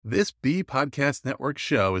This B Podcast Network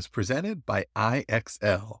show is presented by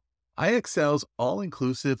IXL. IXL's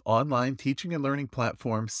all-inclusive online teaching and learning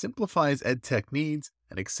platform simplifies edtech needs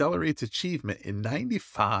and accelerates achievement in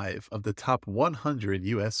 95 of the top 100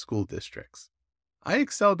 U.S. school districts.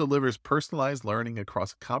 IXL delivers personalized learning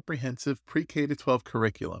across a comprehensive pre-K-12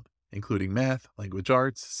 curriculum, including math, language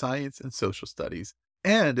arts, science, and social studies,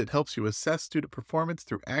 and it helps you assess student performance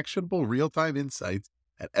through actionable real-time insights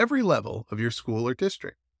at every level of your school or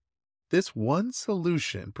district. This one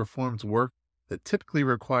solution performs work that typically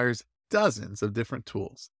requires dozens of different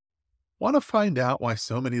tools. Want to find out why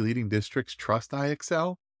so many leading districts trust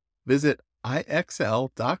IXL? Visit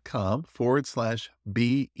ixl.com/BE.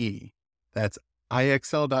 That's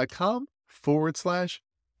ixl.com/BE.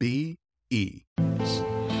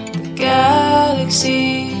 The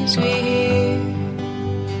galaxies we hear,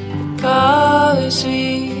 the colors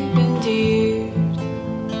we've endeared.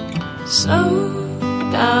 Slow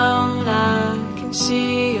down, I can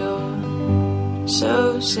see you're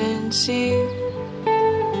so sincere.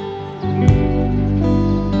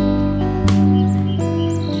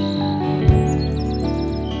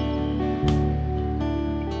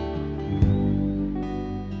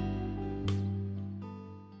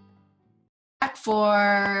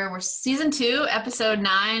 We're season 2, episode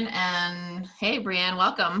 9, and hey, Brianne,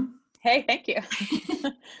 welcome. Hey, thank you.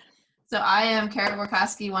 So I am Kara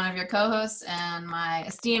Borkowski, one of your co-hosts, and my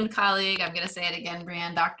esteemed colleague, I'm going to say it again,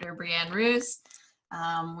 Dr. Brianne Roos.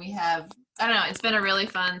 It's been a really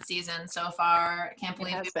fun season so far. I can't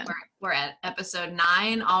believe we're at episode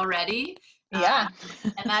 9 already. Yeah.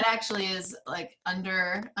 And that actually is like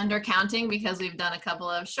under counting because we've done a couple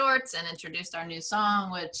of shorts and introduced our new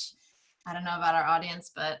song, which I don't know about our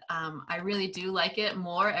audience, but I really do like it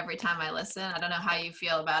more every time I listen. I don't know how you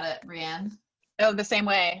feel about it, Brianne. Oh, the same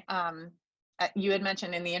way. You had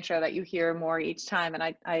mentioned in the intro that you hear more each time, and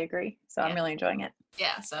I agree. So yeah. I'm really enjoying it.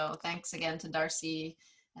 Yeah, so thanks again to Darcy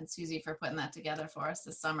and Susie for putting that together for us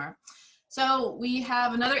this summer. So we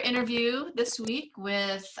have another interview this week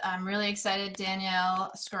with, I'm really excited,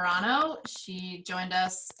 Danielle Scorrano. She joined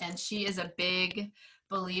us, and she is a big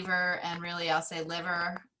believer and really, I'll say,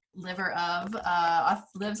 lives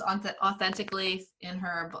authentically in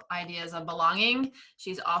her ideas of belonging.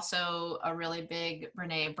 She's also a really big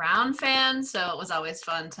Brene Brown fan, so it was always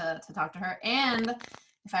fun to talk to her. And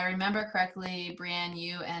if I remember correctly, Brianne,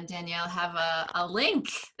 you and Danielle have a link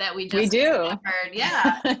that we do. Discovered.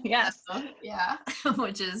 Yeah. Yes. So, yeah,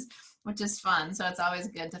 which is fun. So it's always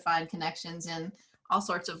good to find connections in all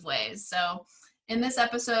sorts of ways. So in this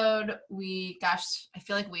episode, I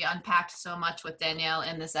feel like we unpacked so much with Danielle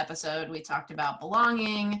in this episode. We talked about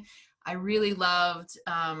belonging. I really loved,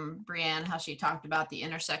 Brianne, how she talked about the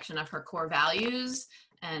intersection of her core values.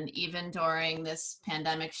 And even during this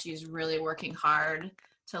pandemic, she's really working hard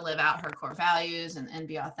to live out her core values and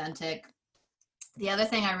be authentic. The other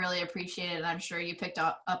thing I really appreciated, and I'm sure you picked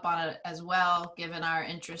up on it as well, given our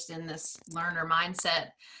interest in this learner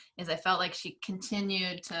mindset, is I felt like she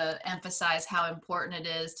continued to emphasize how important it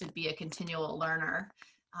is to be a continual learner.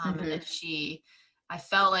 And that I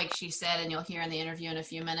felt like she said, and you'll hear in the interview in a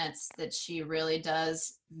few minutes, that she really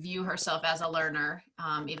does view herself as a learner,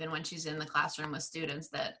 even when she's in the classroom with students,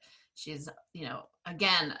 that she's,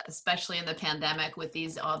 again, especially in the pandemic with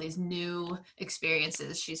all these new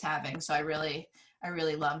experiences she's having. So I really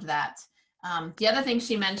loved that. The other thing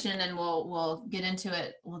she mentioned, and we'll get into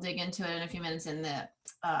it, we'll dig into it in a few minutes in the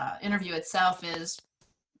interview itself, is,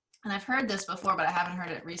 and I've heard this before, but I haven't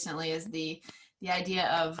heard it recently, is the idea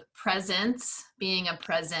of presence, being a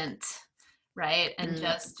present, right? And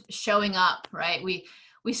just showing up, right? We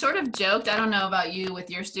sort of joked, I don't know about you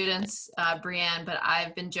with your students, Brianne, but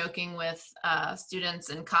I've been joking with students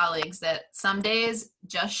and colleagues that some days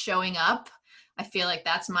just showing up, I feel like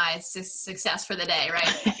that's my success for the day,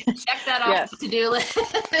 right? Check that off the to-do list.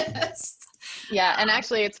 Yeah, and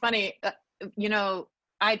actually it's funny,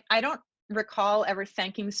 I don't recall ever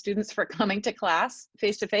thanking students for coming to class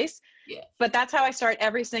face-to-face, but that's how I start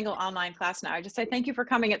every single online class now. I just say, thank you for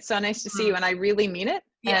coming. It's so nice to see you. And I really mean it.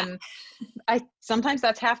 Yeah. And sometimes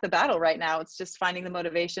that's half the battle right now. It's just finding the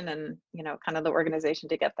motivation and, kind of the organization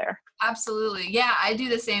to get there. Absolutely. Yeah, I do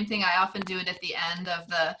the same thing. I often do it at the end of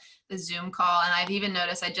the Zoom call. And I've even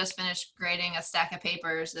noticed, I just finished grading a stack of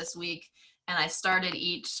papers this week, and I started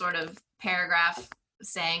each sort of paragraph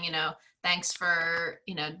saying, thanks for,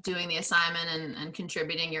 doing the assignment and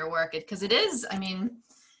contributing your work. Because it is,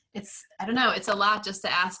 it's a lot just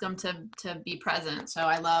to ask them to be present. So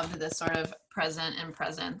I love this sort of present and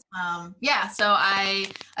present. So I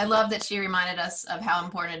love that she reminded us of how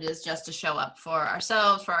important it is just to show up for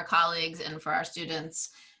ourselves, for our colleagues, and for our students.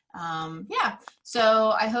 Yeah.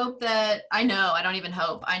 So I hope that, I know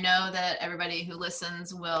that everybody who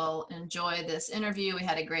listens will enjoy this interview. We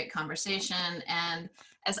had a great conversation, and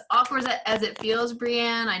as awkward as it feels,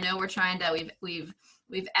 Brianne, I know we're trying to, we've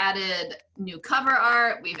added new cover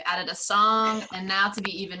art, we've added a song, and now to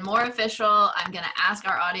be even more official, I'm going to ask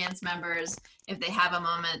our audience members if they have a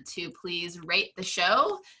moment to please rate the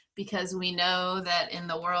show, because we know that in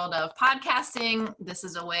the world of podcasting, this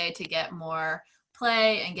is a way to get more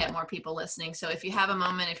play and get more people listening. So if you have a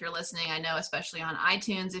moment, if you're listening, I know especially on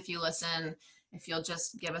iTunes, if you listen, if you'll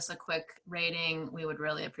just give us a quick rating, we would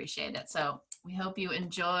really appreciate it. So we hope you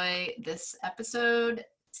enjoy this episode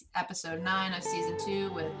 9 of season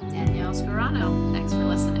 2 with Danielle Scorrano. Thanks for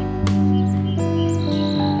listening.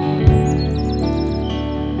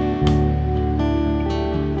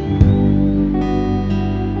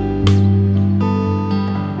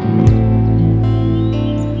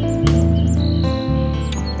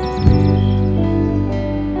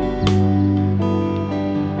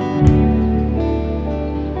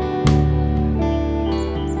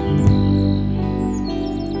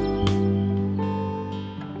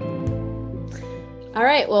 All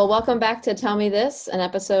right, well, welcome back to Tell Me This, an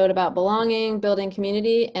episode about belonging, building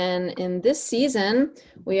community. And in this season,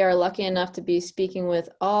 we are lucky enough to be speaking with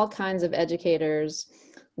all kinds of educators,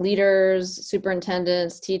 leaders,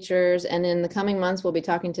 superintendents, teachers, and in the coming months, we'll be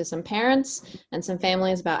talking to some parents and some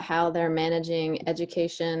families about how they're managing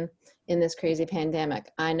education in this crazy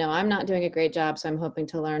pandemic. I know I'm not doing a great job, so I'm hoping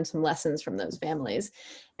to learn some lessons from those families.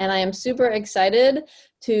 And I am super excited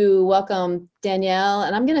to welcome Danielle.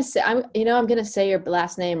 And I'm going to say your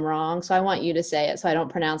last name wrong, so I want you to say it so I don't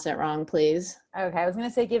pronounce it wrong, please. Okay, I was going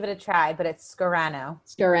to say give it a try, but it's Scorrano.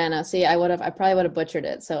 Scorrano. See, I probably would have butchered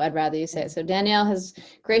it, so I'd rather you say it. So Danielle has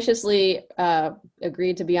graciously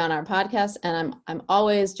agreed to be on our podcast, and I'm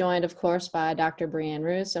always joined, of course, by Dr. Brianne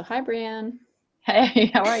Roos. So hi, Brianne. Hey,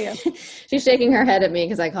 how are you? She's shaking her head at me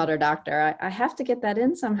because I called her doctor. I have to get that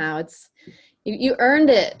in somehow. It's you earned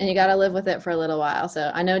it, and you got to live with it for a little while.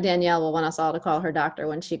 So I know Danielle will want us all to call her doctor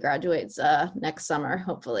when she graduates next summer,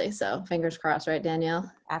 hopefully. So fingers crossed, right,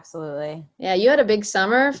 Danielle? Absolutely. Yeah, you had a big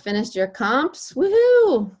summer, finished your comps.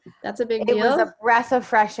 Woohoo! That's a big deal. It was a breath of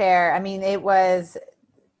fresh air. I mean, it was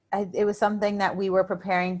something that we were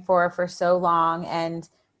preparing for so long, and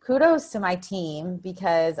kudos to my team,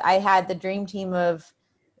 because I had the dream team of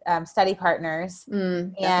study partners.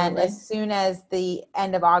 And as soon as the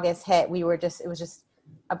end of August hit, it was just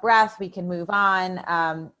a breath. We can move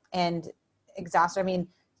on, and exhausted. I mean,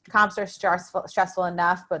 comps are stressful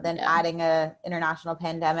enough, but then adding a international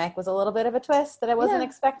pandemic was a little bit of a twist that I wasn't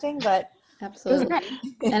expecting, but absolutely. It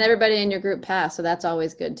was great. And everybody in your group passed, so that's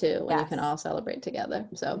always good too, when you Yes. can all celebrate together.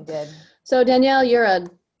 So We did. So Danielle, you're a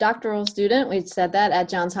doctoral student, we said that, at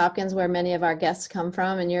Johns Hopkins, where many of our guests come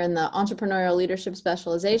from, and you're in the entrepreneurial leadership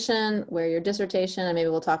specialization, where your dissertation, and maybe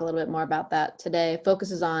we'll talk a little bit more about that today,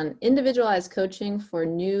 focuses on individualized coaching for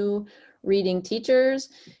new reading teachers.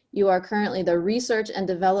 You are currently the research and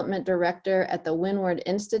development director at the Windward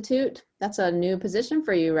Institute. That's a new position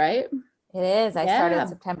for you, right? It is. I started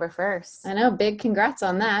September 1st. I know. Big congrats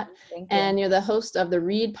on that. Thank you. And you're the host of the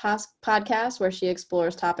Read podcast, where she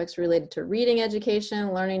explores topics related to reading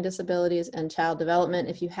education, learning disabilities, and child development.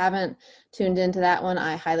 If you haven't tuned into that one,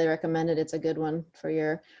 I highly recommend it. It's a good one for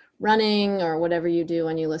your running or whatever you do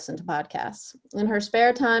when you listen to podcasts. In her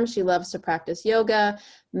spare time, she loves to practice yoga,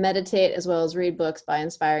 meditate, as well as read books by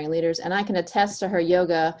inspiring leaders. And I can attest to her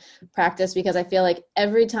yoga practice, because I feel like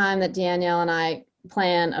every time that Danielle and I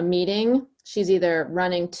plan a meeting, she's either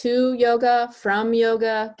running to yoga, from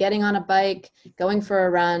yoga, getting on a bike, going for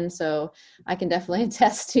a run. So I can definitely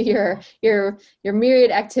attest to your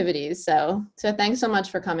myriad activities. So thanks so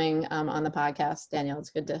much for coming on the podcast, Danielle.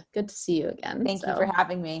 It's good to see you again. Thank you for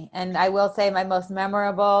having me. And I will say my most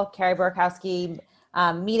memorable Carrie Borkowski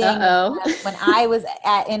meeting when I was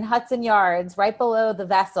in Hudson Yards, right below the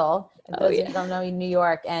Vessel. Those of you don't know, in New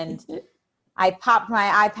York, and I popped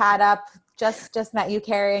my iPad up. Just met you,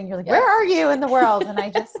 Carrie, and you're like, where are you in the world? And I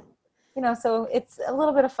just, so it's a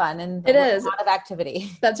little bit of fun and it is a lot of activity.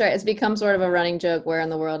 That's right. It's become sort of a running joke. Where in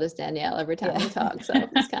the world is Danielle every time we talk? So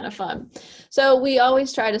it's kind of fun. So we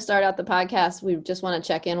always try to start out the podcast. We just want to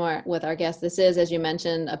check in with our guests. This is, as you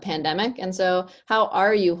mentioned, a pandemic. And so how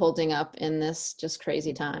are you holding up in this just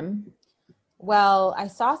crazy time? Well, I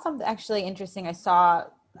saw something actually interesting. I saw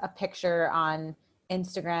a picture on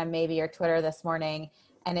Instagram, maybe, or Twitter this morning.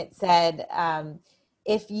 And it said,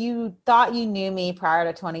 if you thought you knew me prior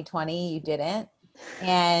to 2020, you didn't.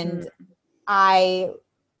 And I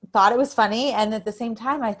thought it was funny. And at the same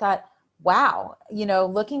time, I thought, wow,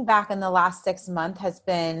 looking back in the last 6 months has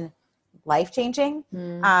been life-changing.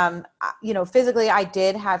 Mm. Physically, I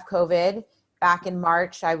did have COVID back in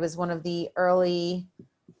March. I was one of the early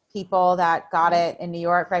people that got it in New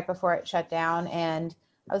York right before it shut down. And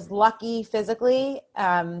I was lucky physically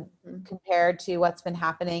compared to what's been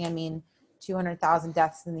happening. I mean, 200,000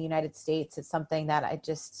 deaths in the United States is something that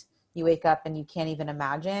you wake up and you can't even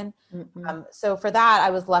imagine. So for that, I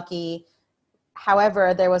was lucky.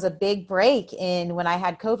 However, there was a big break in when I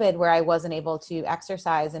had COVID where I wasn't able to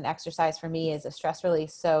exercise, and exercise for me is a stress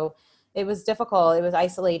release. So it was difficult. It was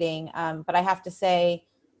isolating. But I have to say,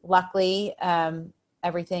 luckily,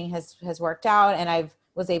 everything has worked out, and I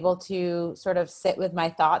was able to sort of sit with my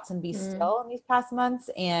thoughts and be still in these past months.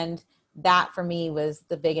 And that for me was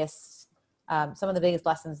the biggest, some of the biggest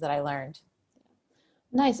lessons that I learned.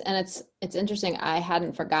 Nice. And it's interesting. I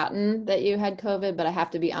hadn't forgotten that you had COVID, but I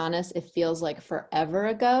have to be honest, it feels like forever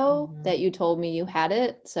ago that you told me you had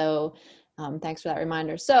it. So thanks for that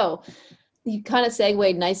reminder. So you kind of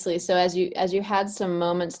segued nicely. So as you had some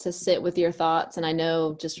moments to sit with your thoughts, and I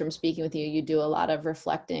know just from speaking with you, you do a lot of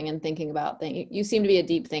reflecting and thinking about things. You seem to be a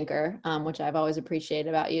deep thinker, which I've always appreciated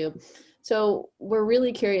about you. So we're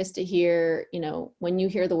really curious to hear, when you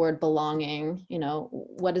hear the word belonging,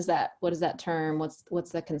 what is that term?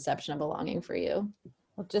 What's the conception of belonging for you?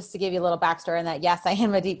 Well, just to give you a little backstory on that, yes, I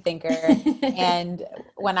am a deep thinker. And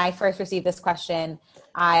when I first received this question,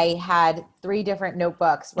 I had 3 different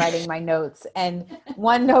notebooks writing my notes. And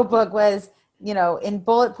one notebook was, in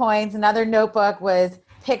bullet points. Another notebook was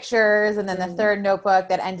pictures. And then the third notebook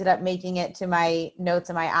that ended up making it to my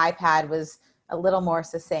notes on my iPad was a little more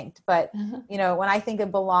succinct. But, when I think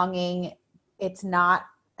of belonging, it's not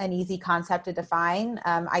an easy concept to define.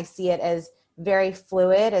 I see it as very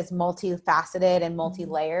fluid, as multifaceted and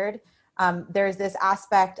multi-layered. There's this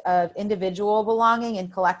aspect of individual belonging and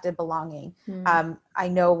collective belonging. I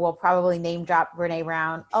know we'll probably name drop Brene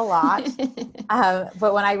Brown a lot.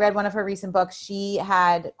 But when I read one of her recent books, she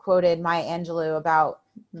had quoted Maya Angelou about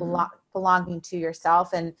belonging to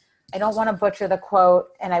yourself. And I don't want to butcher the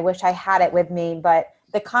quote, and I wish I had it with me, but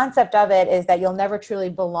the concept of it is that you'll never truly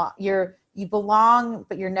belong. You belong,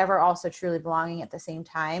 but you're never also truly belonging at the same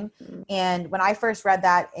time. And when I first read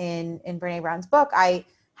that in Brene Brown's book, I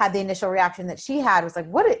had the initial reaction that she had was like,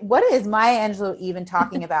 what is Maya Angelou even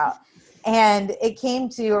talking about? And it came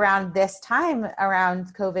to around this time,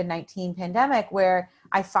 around COVID-19 pandemic, where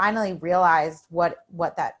I finally realized what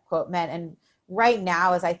that quote meant. And right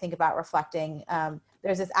now, as I think about reflecting,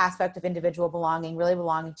 there's this aspect of individual belonging, really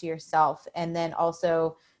belonging to yourself. And then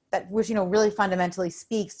also that, which, really fundamentally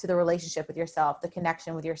speaks to the relationship with yourself, the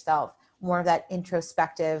connection with yourself, more of that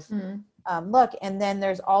introspective look. And then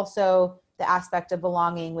there's also the aspect of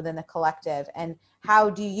belonging within the collective. And how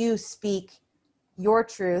do you speak your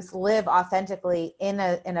truth, live authentically in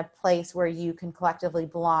a place where you can collectively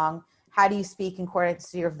belong? How do you speak in accordance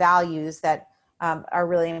to your values that are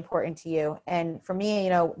really important to you? And for me,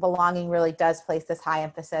 belonging really does place this high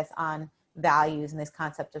emphasis on values and this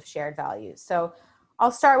concept of shared values. So I'll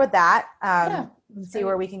start with that and see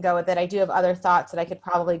where we can go with it. I do have other thoughts that I could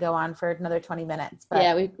probably go on for another 20 minutes. But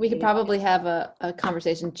yeah, we could probably have a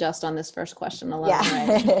conversation just on this first question alone, yeah.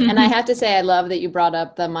 Right? And I have to say, I love that you brought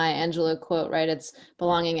up the Maya Angelou quote, right? It's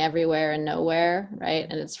belonging everywhere and nowhere, right?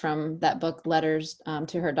 And it's from that book, Letters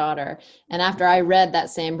to Her Daughter. And after I read that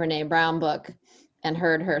same Brene Brown book and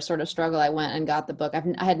heard her sort of struggle, I went and got the book.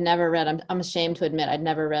 I had never read, I'm ashamed to admit, I'd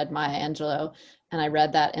never read Maya Angelou. And I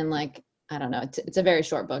read that in I don't know, it's a very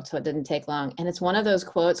short book, so it didn't take long. And it's one of those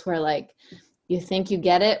quotes where you think you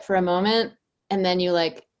get it for a moment, and then you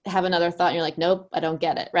have another thought and you're like, nope, I don't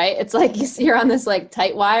get it, right? It's like you're on this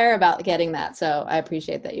tight wire about getting that. So I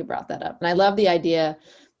appreciate that you brought that up. And I love the idea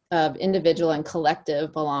of individual and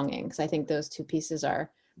collective belonging, because I think those two pieces are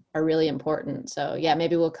really important. So yeah,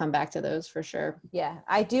 maybe we'll come back to those for sure. Yeah,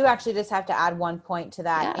 I do actually just have to add one point to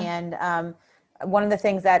that. Yeah. And one of the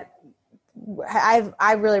things that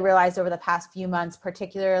I've really realized over the past few months,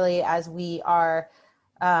 particularly as we are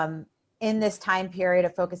in this time period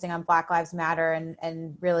of focusing on Black Lives Matter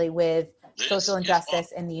and really with social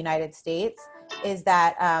injustice in the United States, is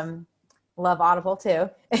that love Audible too,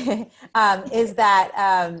 is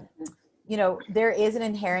that there is an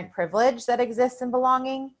inherent privilege that exists in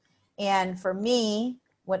belonging. And for me,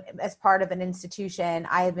 as part of an institution,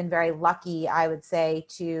 I have been very lucky, I would say,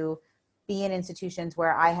 to be in institutions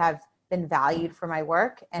where I have been valued for my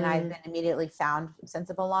work, and I've been immediately found a sense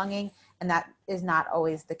of belonging. And that is not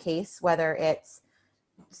always the case, whether it's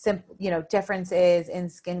differences in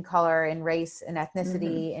skin color, in race, and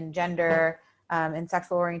ethnicity, in gender, in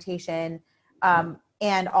sexual orientation.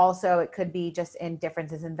 And also it could be just in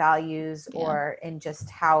differences in values or in just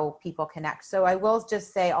how people connect. So I will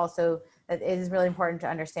just say also it is really important to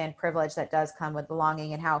understand privilege that does come with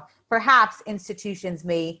belonging and how perhaps institutions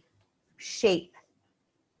may shape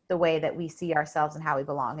the way that we see ourselves and how we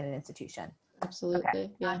belong in an institution. Absolutely.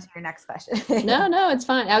 Okay, Yeah. on to your next question. No, it's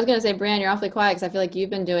fine. I was going to say, Brianne, you're awfully quiet because I feel like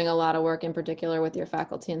you've been doing a lot of work in particular with your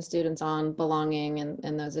faculty and students on belonging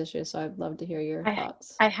and those issues. So I'd love to hear your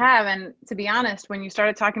thoughts. I have. And to be honest, when you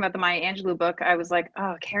started talking about the Maya Angelou book, I was like,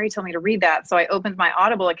 oh, Carrie told me to read that. So I opened my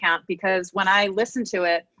Audible account because when I listened to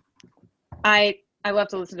it, I love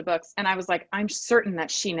to listen to books. And I was like, I'm certain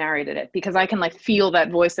that she narrated it because I can like feel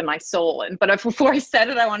that voice in my soul. But before I said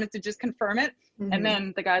it, I wanted to just confirm it. Mm-hmm. And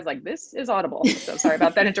then the guy's like, this is Audible. So sorry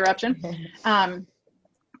about that interruption.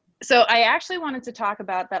 So I actually wanted to talk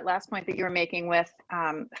about that last point that you were making with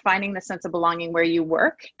finding the sense of belonging where you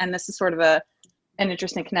work. And this is sort of an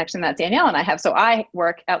interesting connection that Danielle and I have. So I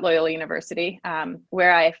work at Loyola University,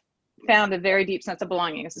 where I found a very deep sense of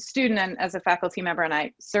belonging as a student and as a faculty member. And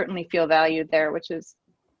I certainly feel valued there, which is,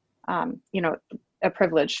 a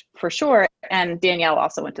privilege for sure. And Danielle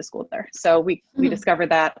also went to school there. So we discovered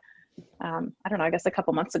that, I don't know, I guess a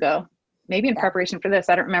couple months ago, maybe in preparation for this.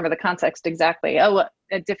 I don't remember the context exactly. Oh,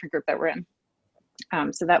 a different group that we're in.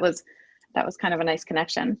 So that was kind of a nice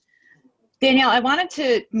connection. Danielle, I wanted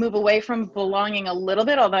to move away from belonging a little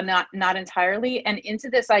bit, although not entirely, and into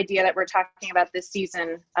this idea that we're talking about this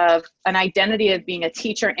season of an identity of being a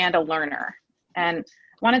teacher and a learner. And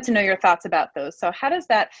wanted to know your thoughts about those. So how does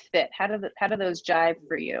that fit? How do those jive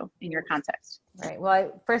for you in your context? Right. Well, I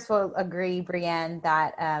first of all agree, Brianne,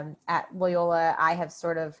 that at Loyola, I have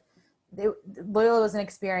Loyola was an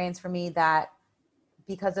experience for me that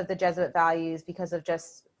because of the Jesuit values, because of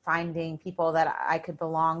just finding people that I could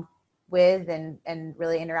belong with and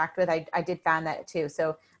really interact with, I did find that too.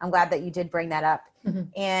 So I'm glad that you did bring that up. Mm-hmm.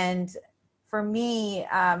 And for me,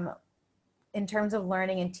 in terms of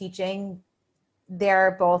learning and teaching,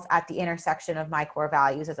 they're both at the intersection of my core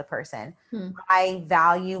values as a person. I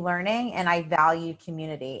value learning and I value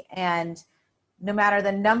community. And no matter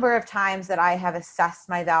the number of times that I have assessed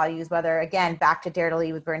my values, whether again, back to Dare to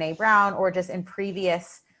Lead with Brene Brown or just in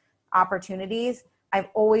previous opportunities, I've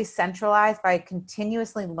always centralized by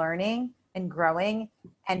continuously learning and growing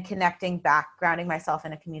and connecting back, grounding myself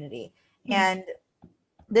in a community. And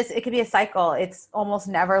it could be a cycle. It's almost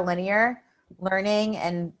never linear. Learning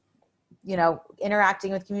and,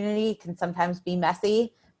 interacting with community can sometimes be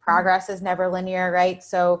messy. Progress is never linear, right?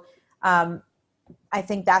 So I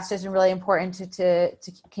think that's just really important to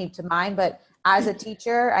keep to mind. But as a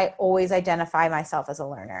teacher, I always identify myself as a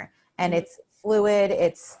learner. And it's fluid,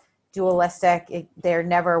 it's dualistic. They're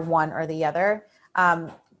never one or the other. My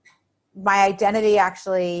identity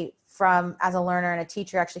actually as a learner and a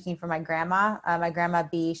teacher actually came from my grandma. My grandma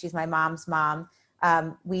B, she's my mom's mom.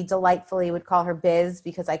 We delightfully would call her Biz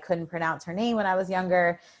because I couldn't pronounce her name when I was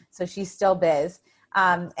younger. So she's still Biz.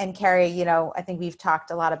 And Carrie, I think we've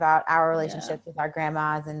talked a lot about our relationship with our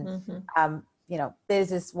grandmas and,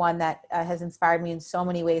 Biz is one that has inspired me in so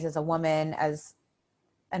many ways as a woman, as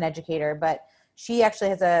an educator, but she actually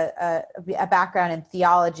has a background in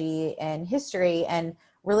theology and history and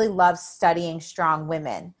really loves studying strong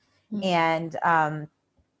women. And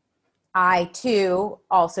I too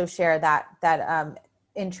also share that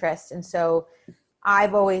interest. And so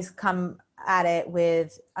I've always come at it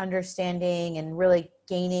with understanding and really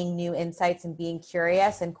gaining new insights and being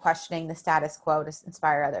curious and questioning the status quo to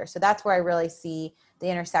inspire others. So that's where I really see the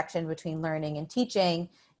intersection between learning and teaching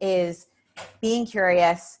is being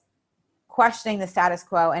curious, questioning the status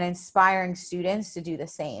quo, and inspiring students to do the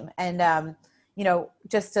same. And,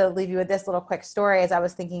 just to leave you with this little quick story, as I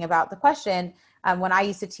was thinking about the question, when I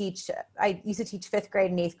used to teach 5th grade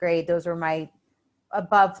and 8th grade. Those were my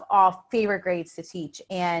above all favorite grades to teach.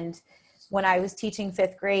 And when I was teaching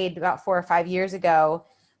 5th grade about 4 or 5 years ago,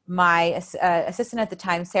 my assistant at the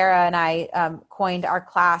time, Sarah, and I coined our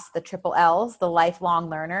class the triple L's, the lifelong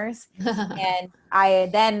learners. And I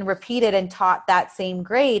then repeated and taught that same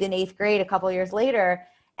grade in 8th grade a couple of years later.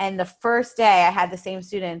 And the first day I had the same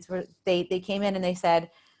students, they came in and they said,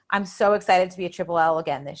 I'm so excited to be a triple L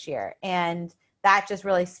again this year. And that just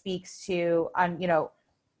really speaks to,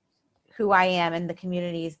 who I am and the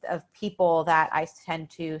communities of people that I tend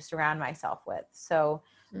to surround myself with. So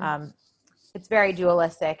it's very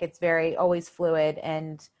dualistic. It's very always fluid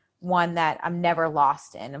and one that I'm never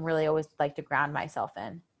lost in. I'm really always like to ground myself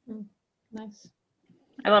in. Nice.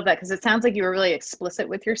 I love that because it sounds like you were really explicit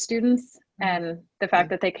with your students and the fact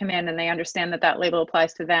that they come in and they understand that label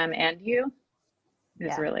applies to them and you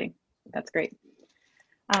is really, that's great.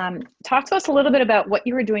 Talk to us a little bit about what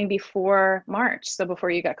you were doing before March. So before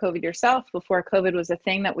you got COVID yourself, before COVID was a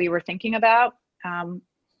thing that we were thinking about,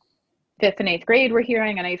 fifth and eighth grade, we're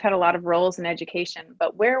hearing. I know you've had a lot of roles in education,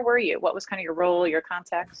 but where were you? What was kind of your role, your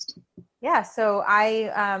context? Yeah, so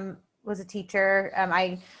I was a teacher.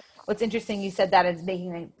 What's interesting, you said that is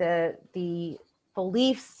making the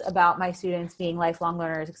beliefs about my students being lifelong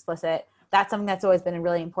learners explicit. That's something that's always been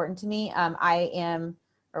really important to me. I am,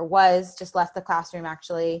 or was, just left the classroom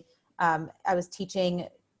actually. I was teaching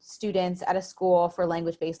students at a school for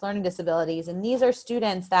language-based learning disabilities, and these are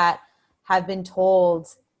students that have been told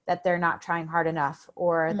that they're not trying hard enough,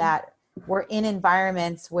 or that were in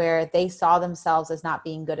environments where they saw themselves as not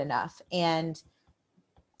being good enough. And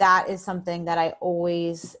that is something that I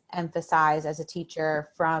always emphasize as a teacher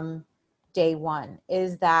from day one,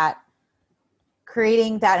 is that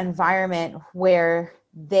creating that environment where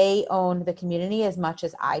they owned the community as much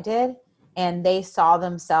as I did, and they saw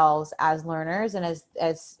themselves as learners and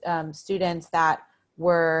as students that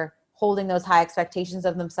were holding those high expectations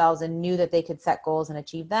of themselves and knew that they could set goals and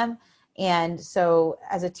achieve them. And so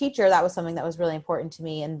as a teacher, that was something that was really important to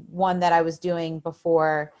me, and one that I was doing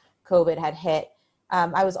before COVID had hit.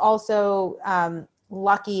 I was also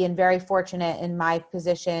lucky and very fortunate in my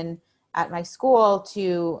position at my school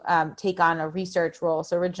to take on a research role.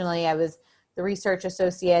 So originally I was the research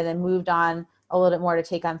associate and moved on a little bit more to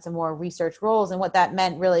take on some more research roles. And what that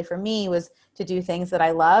meant really for me was to do things that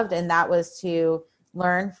I loved, and that was to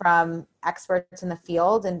learn from experts in the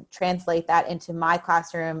field and translate that into my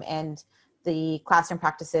classroom and the classroom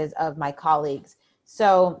practices of my colleagues.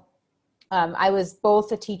 So I was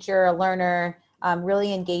both a teacher, a learner,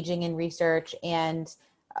 really engaging in research, and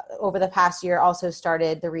over the past year also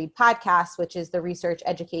started the READ podcast, which is the research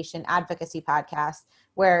education advocacy podcast,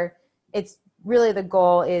 where it's really the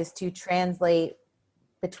goal is to translate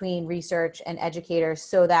between research and educators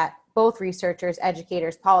so that both researchers,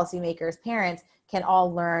 educators, policymakers, parents can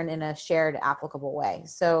all learn in a shared applicable way.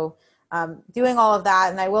 So doing all of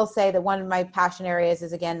that. And I will say that one of my passion areas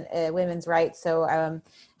is, again, women's rights. So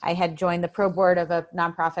I had joined the pro board of a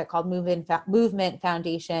nonprofit called Movement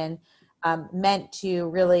Foundation, meant to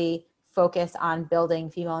really focus on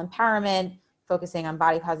building female empowerment, focusing on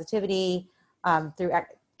body positivity. Through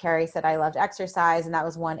Carrie said I loved exercise, and that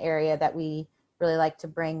was one area that we really like to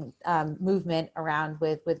bring movement around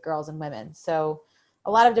with girls and women. So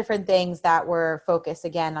a lot of different things that were focused,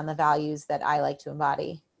 again, on the values that I like to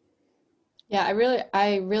embody. Yeah,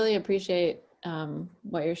 I really appreciate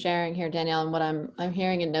what you're sharing here, Danielle. And what I'm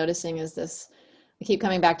hearing and noticing is this. I keep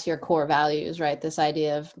coming back to your core values, right? This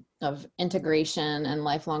idea of integration and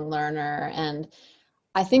lifelong learner. And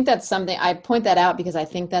I think that's something, I point that out because I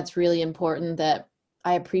think that's really important, that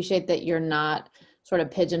I appreciate that you're not sort of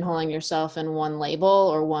pigeonholing yourself in one label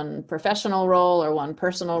or one professional role or one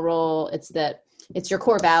personal role. It's that it's your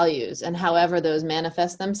core values and however those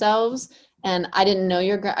manifest themselves. And I don't know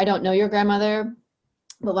your grandmother,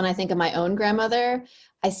 but when I think of my own grandmother,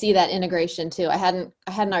 I see that integration too. I hadn't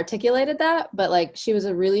articulated that, but like, she was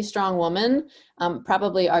a really strong woman,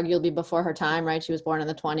 probably arguably before her time, right? She was born in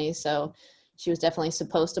the 20s. So she was definitely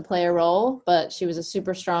supposed to play a role, but she was a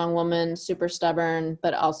super strong woman, super stubborn,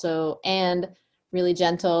 but also, and really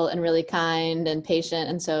gentle and really kind and patient.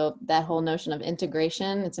 And so that whole notion of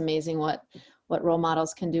integration, it's amazing what role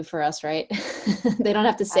models can do for us, right? They don't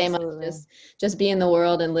have to say Absolutely. much, just be in the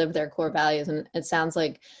world and live their core values. And it sounds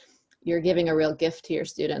like you're giving a real gift to your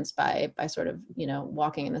students by sort of,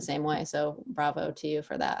 walking in the same way. So bravo to you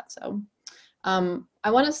for that. So I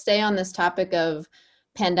want to stay on this topic of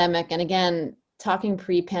pandemic. And again, talking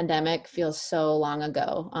pre-pandemic feels so long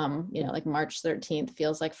ago. Like March 13th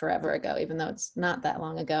feels like forever ago, even though it's not that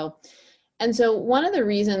long ago. And so one of the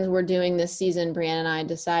reasons we're doing this season, Brianne and I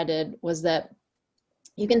decided, was that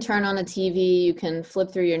you can turn on a TV, you can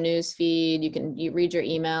flip through your news feed, you read your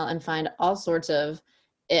email and find all sorts of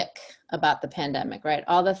ick about the pandemic, right?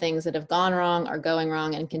 All the things that have gone wrong, are going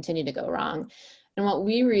wrong, and continue to go wrong. And what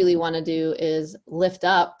we really want to do is lift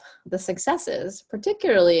up the successes,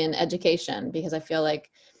 particularly in education, because I feel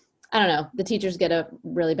like, I don't know, the teachers get a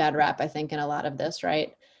really bad rap, I think, in a lot of this,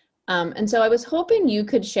 right? And so I was hoping you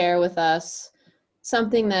could share with us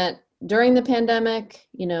something that during the pandemic,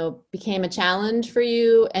 became a challenge for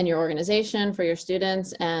you and your organization, for your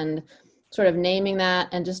students, and sort of naming that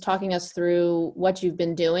and just talking us through what you've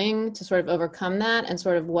been doing to sort of overcome that, and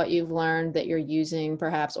sort of what you've learned that you're using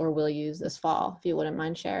perhaps or will use this fall, if you wouldn't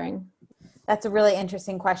mind sharing. That's a really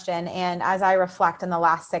interesting question. And as I reflect on the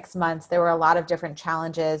last 6 months, there were a lot of different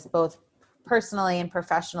challenges, both personally and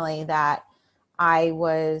professionally, that I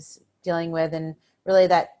was dealing with, and really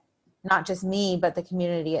that not just me, but the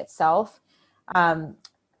community itself.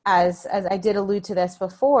 As I did allude to this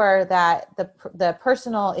before, that the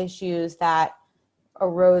personal issues that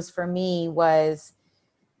arose for me was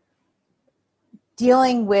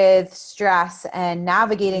dealing with stress and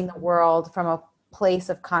navigating the world from a place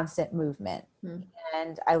of constant movement.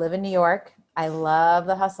 And I live in New York. I love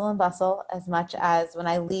the hustle and bustle as much as when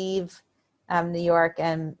I leave New York,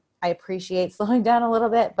 and I appreciate slowing down a little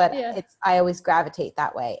bit, but I always gravitate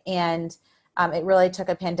that way. And it really took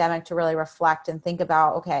a pandemic to really reflect and think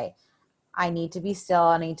about, okay, I need to be still.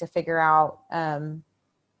 I need to figure out,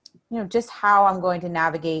 just how I'm going to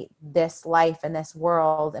navigate this life and this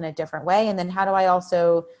world in a different way. And then how do I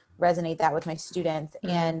also resonate that with my students?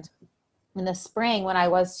 And in the spring, when I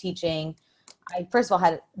was teaching, I first of all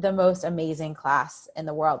had the most amazing class in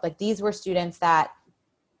the world. Like, these were students that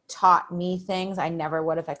taught me things I never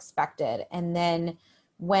would have expected. And then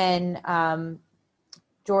when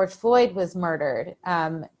George Floyd was murdered,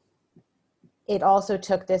 it also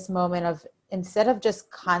took this moment of, instead of just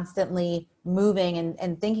constantly moving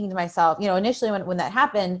and thinking to myself, initially when that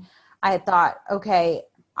happened, I had thought, okay,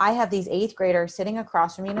 I have these 8th graders sitting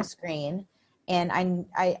across from me on a screen, and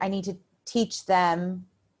I need to teach them,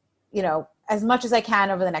 as much as I can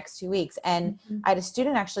over the next 2 weeks. And I had a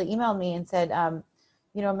student actually emailed me and said,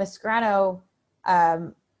 Ms. Scorrano,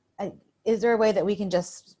 is there a way that we can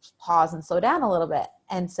just pause and slow down a little bit?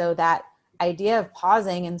 And so that idea of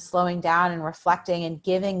pausing and slowing down and reflecting and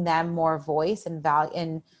giving them more voice and value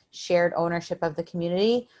and shared ownership of the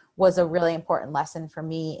community was a really important lesson for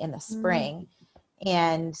me in the spring.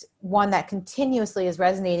 And one that continuously is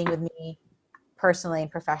resonating with me personally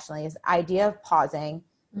and professionally is the idea of pausing,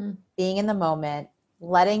 being in the moment,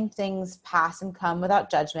 letting things pass and come without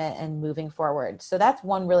judgment, and moving forward. So that's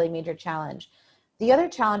one really major challenge. The other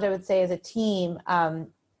challenge I would say as a team,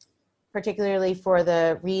 particularly for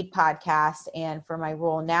the Read podcast and for my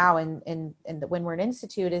role now in the Windward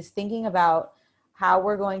Institute, is thinking about how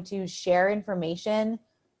we're going to share information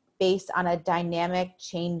based on a dynamic,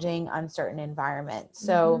 changing, uncertain environment.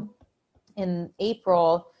 So in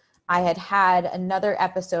April, I had another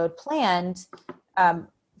episode planned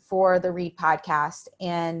for the Read podcast,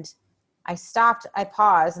 and I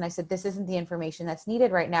paused, and I said, this isn't the information that's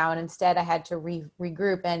needed right now. And instead I had to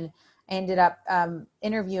regroup, and I ended up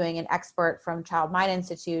interviewing an expert from Child Mind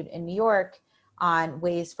Institute in New York on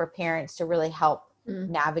ways for parents to really help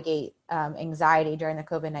navigate anxiety during the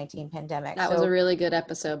COVID-19 pandemic. That was a really good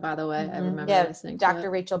episode, by the way. I remember listening to Dr. it.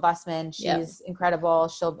 Rachel Bussman, she's incredible.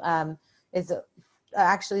 She'll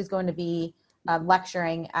is going to be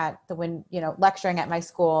lecturing at lecturing at my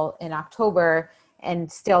school in October,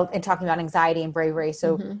 and talking about anxiety and bravery.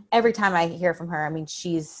 So every time I hear from her, I mean,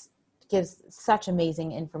 gives such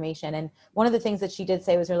amazing information. And one of the things that she did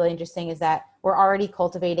say was really interesting is that we're already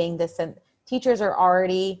cultivating this, and teachers are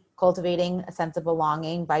already cultivating a sense of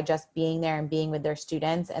belonging by just being there and being with their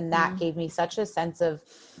students. And that gave me such a sense of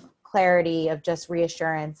clarity, of just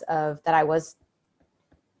reassurance of that I was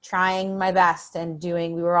trying my best and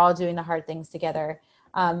we were all doing the hard things together.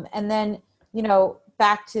 And then,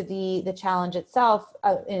 back to the challenge itself,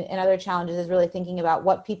 and other challenges, is really thinking about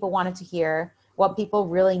what people wanted to hear, what people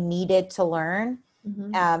really needed to learn,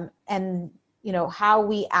 and how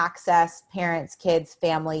we access parents, kids,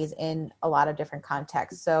 families in a lot of different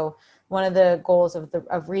contexts. So one of the goals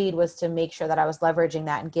of Read was to make sure that I was leveraging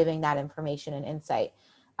that and giving that information and insight.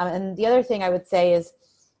 And the other thing I would say is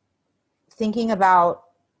thinking about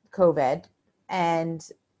COVID and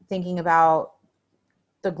thinking about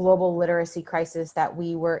the global literacy crisis that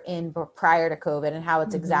we were in prior to COVID and how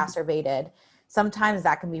it's exacerbated. Sometimes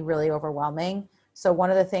that can be really overwhelming. So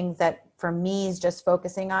one of the things that for me is just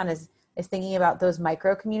focusing on is thinking about those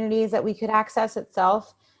micro communities that we could access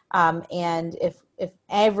itself. And if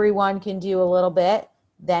everyone can do a little bit,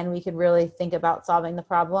 then we could really think about solving the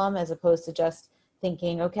problem, as opposed to just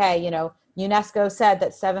thinking, okay, UNESCO said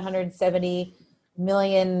that 770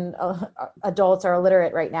 million adults are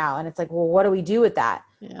illiterate right now. And it's like, well, what do we do with that?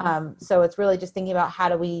 So it's really just thinking about how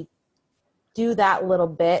do we do that little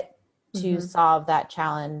bit to solve that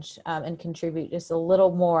challenge, and contribute just a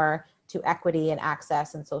little more to equity and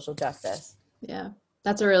access and social justice. Yeah,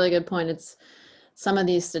 that's a really good point. It's some of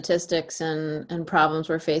these statistics and problems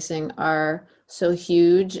we're facing are so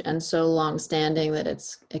huge and so long-standing that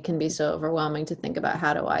it can be so overwhelming to think about,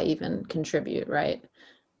 how do I even contribute, right?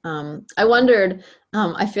 I wondered,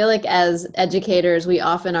 I feel like as educators, we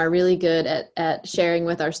often are really good at sharing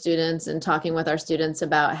with our students and talking with our students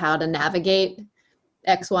about how to navigate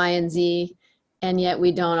X, Y, and Z, and yet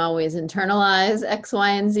we don't always internalize X, Y,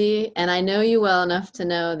 and Z. And I know you well enough to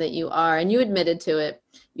know that you are, and you admitted to it,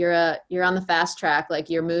 you're on the fast track, like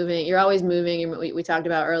you're moving, you're always moving. We talked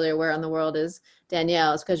about earlier where in the world is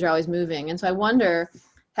Danielle, it's because you're always moving. And so I wonder,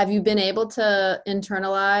 have you been able to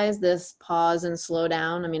internalize this pause and slow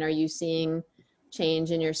down? I mean, are you seeing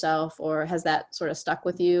change in yourself, or has that sort of stuck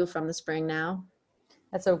with you from the spring now?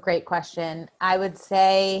 That's a great question. I would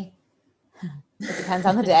say it depends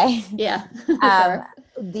on the day. Yeah.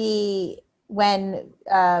 When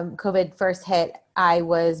COVID first hit, I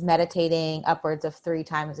was meditating upwards of 3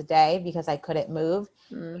 times a day because I couldn't move.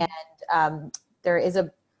 And there is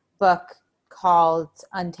a book called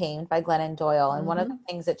Untamed by Glennon Doyle. And one of the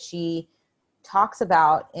things that she talks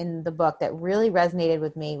about in the book that really resonated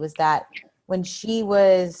with me was that when she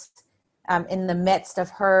was in the midst of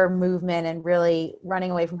her movement and really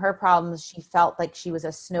running away from her problems, she felt like she was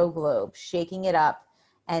a snow globe, shaking it up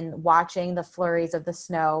and watching the flurries of the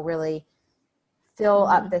snow really fill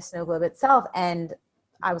up the snow globe itself. And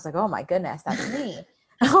I was like, oh my goodness, that's me.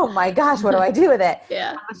 Oh my gosh, what do I do with it?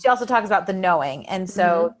 Yeah. She also talks about the knowing. And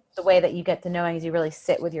so the way that you get to knowing is you really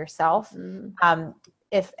sit with yourself.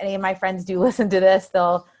 If any of my friends do listen to this,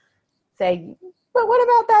 they'll say, but what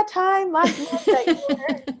about that time last month that you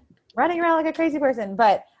were running around like a crazy person?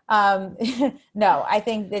 But no, I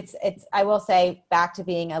think it's, I will say, back to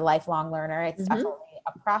being a lifelong learner. It's definitely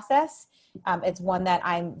a process. It's one that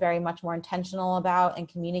I'm very much more intentional about and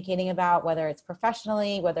communicating about, whether it's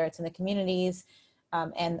professionally, whether it's in the communities,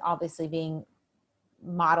 and obviously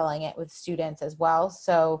modeling it with students as well.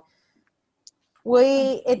 So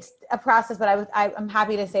it's a process, but I'm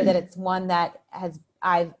happy to say that it's one that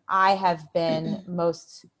I have been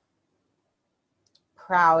most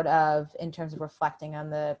proud of in terms of reflecting on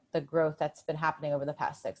the growth that's been happening over the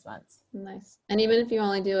past 6 months. Nice. And even if you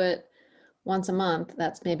only do it once a month,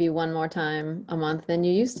 that's maybe one more time a month than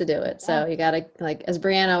you used to do it. So you got to, like, as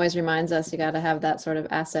Brianne always reminds us, you got to have that sort of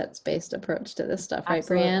assets-based approach to this stuff, right,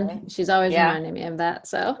 Absolutely. Brianne? She's always reminding me of that.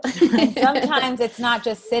 So and sometimes it's not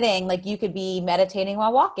just sitting, like you could be meditating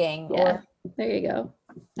while walking. Or there you go.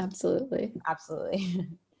 Absolutely.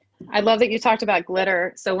 I love that you talked about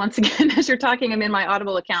glitter. So once again, as you're talking, I'm in my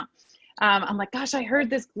Audible account. I'm like, gosh, I heard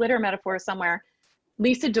this glitter metaphor somewhere.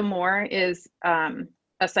 Lisa D'Amour is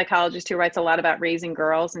a psychologist who writes a lot about raising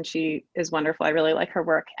girls, and she is wonderful. I really like her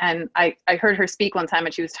work. And I heard her speak one time,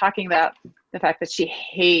 and she was talking about the fact that she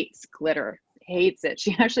hates glitter, hates it.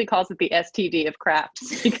 She actually calls it the STD of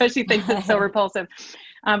crafts because she thinks it's so repulsive.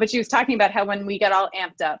 But she was talking about how when we get all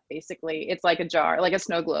amped up, basically, it's like a jar, like a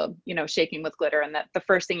snow globe, shaking with glitter. And that the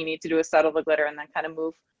first thing you need to do is settle the glitter and then kind of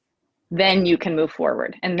move. Then you can move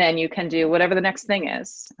forward, and then you can do whatever the next thing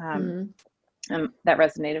is. And that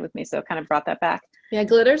resonated with me. So kind of brought that back. Yeah,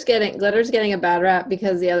 glitter's getting a bad rap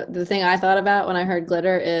because the thing I thought about when I heard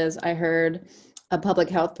glitter is I heard a public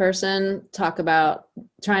health person talk about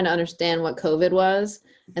trying to understand what COVID was,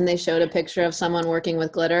 and they showed a picture of someone working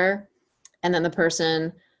with glitter, and then the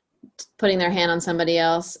person putting their hand on somebody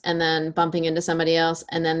else and then bumping into somebody else,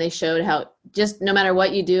 and then they showed how just no matter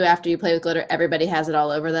what you do after you play with glitter, everybody has it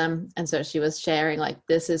all over them. And so she was sharing, like,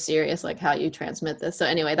 this is serious, like how you transmit this. So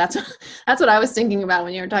anyway, that's what I was thinking about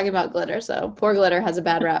when you were talking about glitter. So poor glitter has a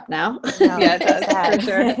bad rap now. No, yeah, it does,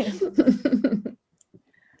 for sure.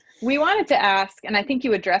 We wanted to ask, and I think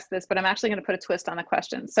you addressed this, but I'm actually going to put a twist on the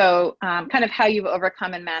question. So kind of how you've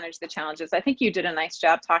overcome and managed the challenges. I think you did a nice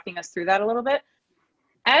job talking us through that a little bit.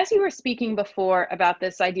 As you were speaking before about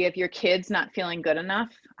this idea of your kids not feeling good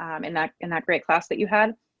enough in that great class that you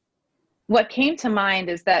had, what came to mind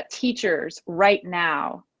is that teachers right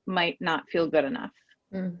now might not feel good enough.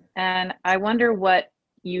 And I wonder what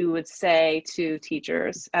you would say to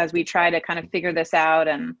teachers as we try to kind of figure this out.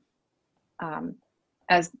 And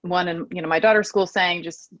as one in my daughter's school saying,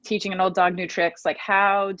 just teaching an old dog new tricks, like,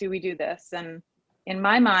 how do we do this? And in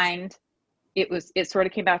my mind, it sort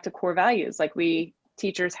of came back to core values. Like,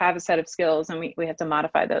 teachers have a set of skills, and we have to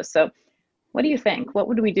modify those. So what do you think? What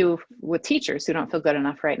would we do with teachers who don't feel good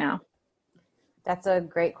enough right now? That's a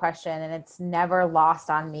great question. And it's never lost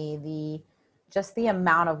on me, the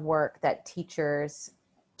amount of work that teachers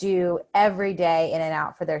do every day in and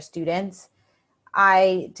out for their students.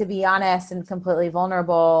 To be honest and completely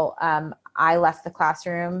vulnerable, I left the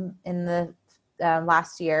classroom in the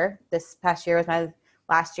last year. This past year was my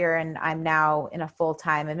last year, and I'm now in a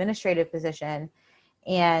full-time administrative position.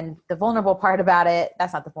 And the vulnerable part about it,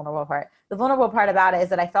 that's not the vulnerable part. The vulnerable part about it is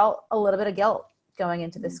that I felt a little bit of guilt going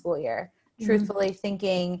into the school year, truthfully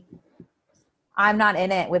thinking I'm not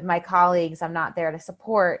in it with my colleagues. I'm not there to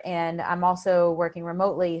support. And I'm also working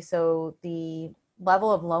remotely. So the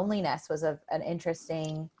level of loneliness was an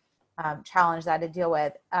interesting challenge that I had to deal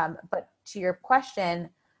with. But to your question,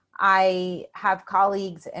 I have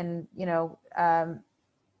colleagues and,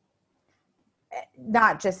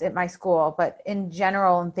 not just at my school, but in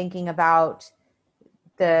general, and thinking about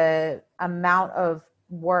the amount of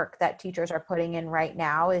work that teachers are putting in right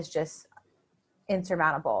now is just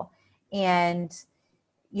insurmountable. And,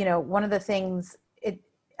 you know, one of the things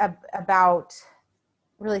about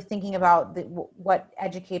really thinking about what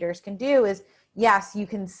educators can do is, yes, you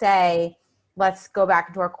can say, let's go back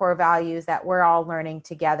into our core values that we're all learning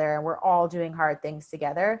together and we're all doing hard things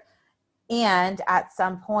together. And at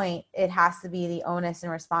some point, it has to be the onus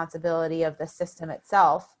and responsibility of the system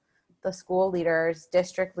itself, the school leaders,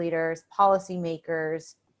 district leaders,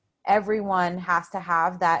 policymakers. Everyone has to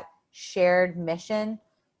have that shared mission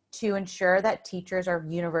to ensure that teachers are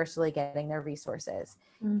universally getting their resources.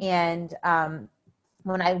 Mm-hmm. And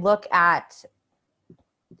when I look at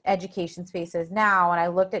education spaces now, when I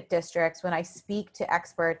looked at districts, when I speak to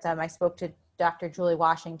experts, I spoke to Dr. Julie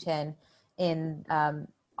Washington in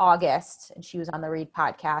August, and she was on the Read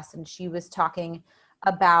podcast, and she was talking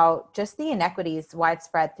about just the inequities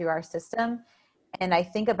widespread through our system. And I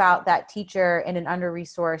think about that teacher in an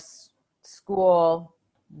under-resourced school,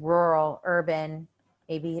 rural, urban,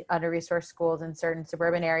 maybe under-resourced schools in certain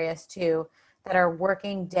suburban areas too, that are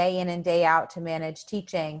working day in and day out to manage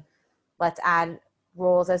teaching. Let's add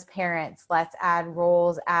roles as parents. Let's add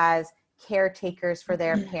roles as caretakers for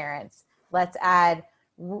their parents. Let's add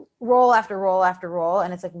role after role after role.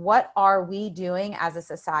 And it's like, what are we doing as a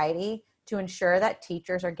society to ensure that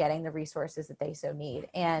teachers are getting the resources that they so need?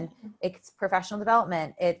 And it's professional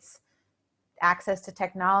development. It's access to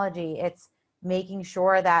technology. It's making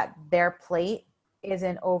sure that their plate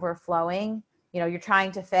isn't overflowing. You know, you're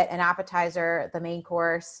trying to fit an appetizer, the main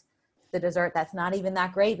course, the dessert that's not even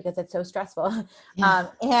that great because it's so stressful,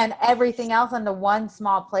 and everything else onto one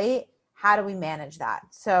small plate. How do we manage that?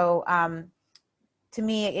 So to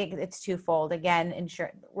me, it's twofold. Again,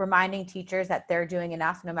 reminding teachers that they're doing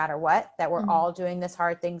enough no matter what, that we're all doing this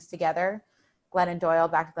hard things together. Glennon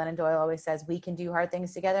Doyle always says we can do hard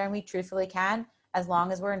things together, and we truthfully can, as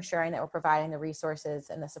long as we're ensuring that we're providing the resources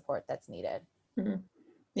and the support that's needed. Mm-hmm.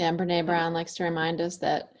 Yeah, and Brene Brown likes to remind us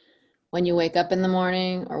that when you wake up in the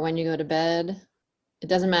morning or when you go to bed, it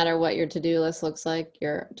doesn't matter what your to-do list looks like,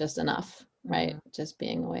 you're just enough, right? Mm-hmm. Just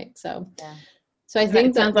being awake. So, So I think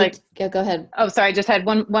it sounds like, go ahead. Oh, sorry. I just had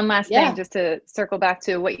one last thing, just to circle back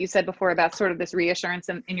to what you said before about sort of this reassurance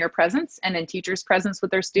in your presence and in teachers' presence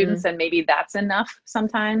with their students. Mm-hmm. And maybe that's enough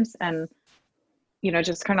sometimes. And, you know,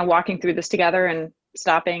 just kind of walking through this together and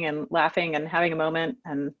stopping and laughing and having a moment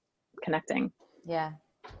and connecting. Yeah,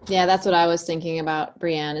 that's what I was thinking about,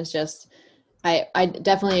 Brianne, is just, I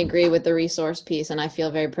definitely agree with the resource piece, and I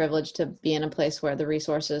feel very privileged to be in a place where the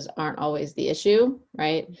resources aren't always the issue,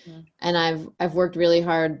 right? Mm-hmm. And I've worked really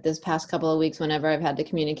hard this past couple of weeks whenever I've had to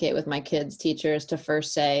communicate with my kids' teachers to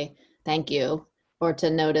first say thank you or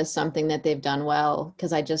to notice something that they've done well,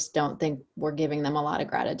 because I just don't think we're giving them a lot of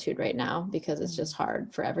gratitude right now because it's just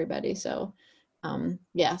hard for everybody. So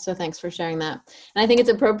so thanks for sharing that. And I think it's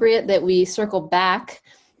appropriate that we circle back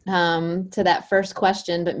to that first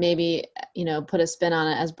question, but maybe, you know, put a spin on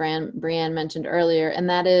it, as Brianne mentioned earlier. And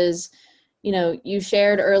that is, you know, you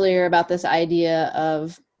shared earlier about this idea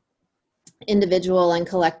of individual and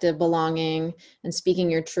collective belonging and speaking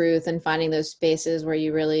your truth and finding those spaces where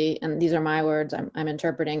you really, and these are my words, I'm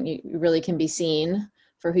interpreting, you really can be seen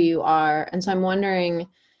for who you are. And so I'm wondering,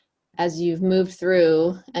 as you've moved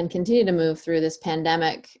through and continue to move through this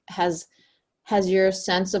pandemic, has your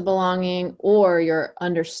sense of belonging or your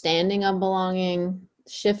understanding of belonging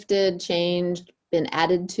shifted, changed, been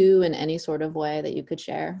added to in any sort of way that you could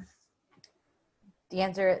share?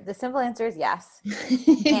 The simple answer is yes.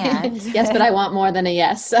 And yes, but I want more than a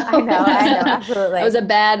yes. So. I know, absolutely. That was a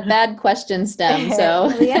bad question stem. So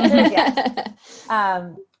the answer is yes.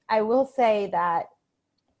 I will say that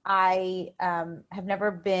I have never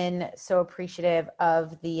been so appreciative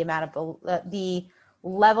of the amount of the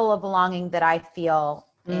level of belonging that I feel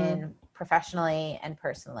in professionally and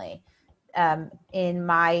personally. In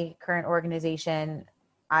my current organization,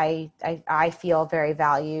 I feel very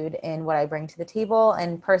valued in what I bring to the table.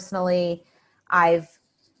 And personally, I've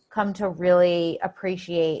come to really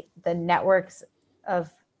appreciate the networks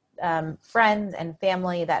of friends and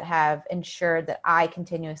family that have ensured that I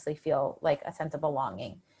continuously feel like a sense of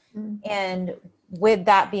belonging. And with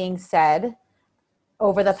that being said,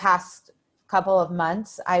 over the past couple of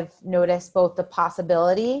months, I've noticed both the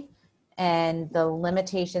possibility and the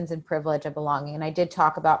limitations and privilege of belonging. And I did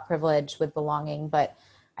talk about privilege with belonging, but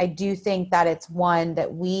I do think that it's one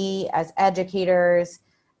that we as educators,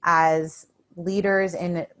 as leaders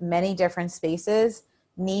in many different spaces,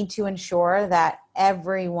 need to ensure that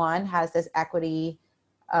everyone has this equity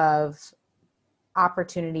of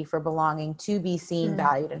opportunity for belonging, to be seen,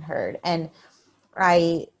 valued, and heard. And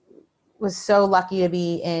I was so lucky to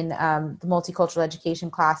be in the multicultural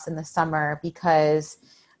education class in the summer, because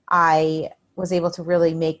I was able to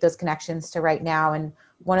really make those connections to right now. And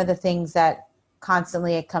one of the things that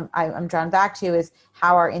constantly I'm drawn back to is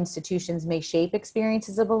how our institutions may shape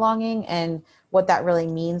experiences of belonging and what that really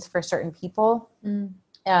means for certain people.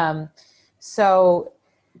 So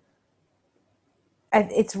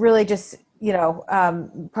it's really just,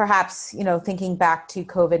 perhaps, thinking back to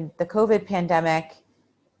the COVID pandemic,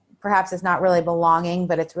 perhaps it's not really belonging,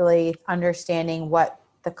 but it's really understanding what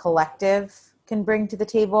the collective can bring to the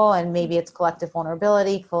table. And maybe it's collective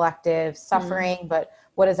vulnerability, collective suffering, but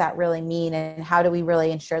what does that really mean? And how do we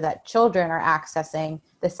really ensure that children are accessing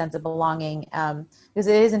this sense of belonging? Because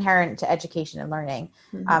it is inherent to education and learning.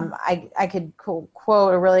 I could quote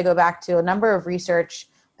or really go back to a number of research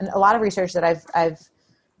and a lot of research that I've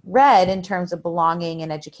read in terms of belonging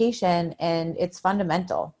and education, and it's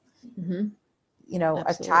fundamental. Absolutely.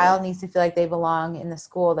 A child needs to feel like they belong in the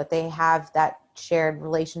school, that they have that shared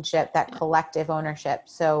relationship, that collective ownership.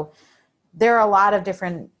 So there are a lot of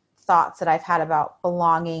different thoughts that I've had about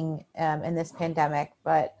belonging in this pandemic,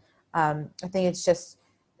 but I think it's just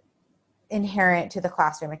inherent to the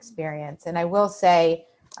classroom experience. And I will say,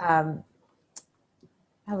 I'll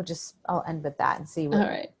end with that and see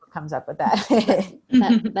what comes up with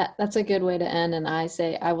that. That's a good way to end. And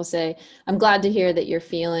I will say, I'm glad to hear that you're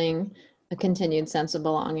feeling a continued sense of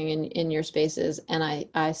belonging in your spaces. And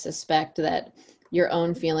I suspect that your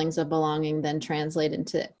own feelings of belonging then translate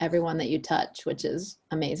into everyone that you touch, which is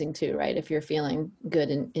amazing too, right? If you're feeling good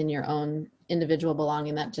in your own individual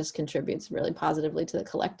belonging, that just contributes really positively to the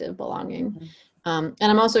collective belonging. And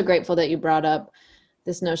I'm also grateful that you brought up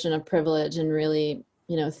this notion of privilege and really,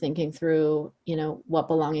 thinking through, what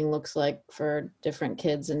belonging looks like for different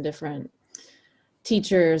kids and different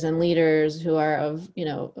teachers and leaders who are of,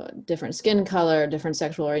 different skin color, different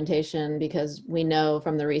sexual orientation, because we know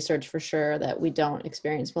from the research for sure that we don't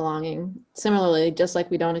experience belonging similarly, just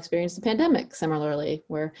like we don't experience the pandemic similarly.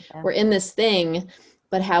 We're in this thing,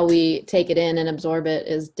 but how we take it in and absorb it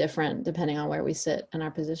is different depending on where we sit in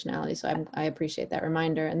our positionality. So I appreciate that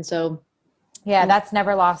reminder. And so, yeah, that's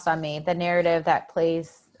never lost on me. The narrative that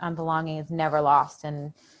plays on belonging is never lost,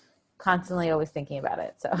 and constantly always thinking about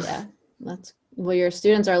it. So yeah, well, your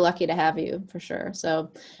students are lucky to have you for sure.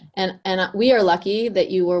 So, and we are lucky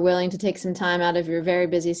that you were willing to take some time out of your very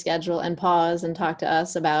busy schedule and pause and talk to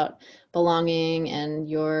us about belonging and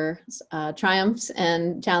your triumphs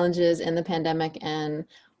and challenges in the pandemic. And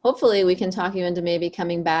hopefully we can talk you into maybe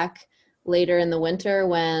coming back later in the winter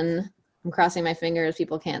when, I'm crossing my fingers,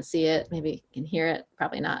 people can't see it, maybe you can hear it,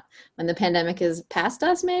 probably not, when the pandemic is past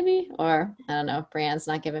us maybe, or I don't know, Brianne's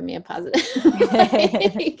not giving me a positive.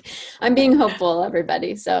 I'm being hopeful,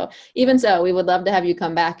 everybody. So even so, we would love to have you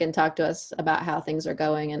come back and talk to us about how things are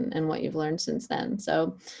going and what you've learned since then.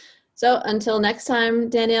 So until next time,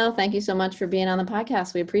 Danielle, thank you so much for being on the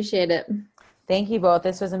podcast. We appreciate it. Thank you both.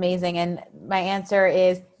 This was amazing. And my answer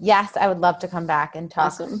is yes, I would love to come back and talk.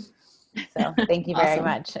 Awesome. So thank you very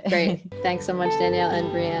much. Great. Thanks so much, Danielle and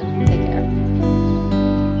Brianne. Take care.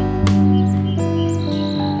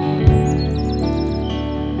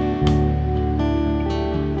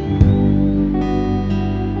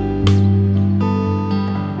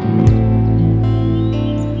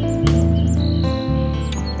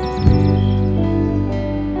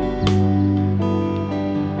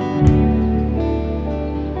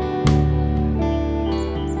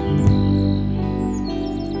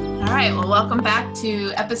 Welcome back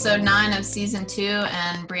to episode 9 of season 2,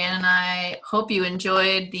 and Brianne and I hope you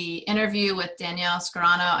enjoyed the interview with Danielle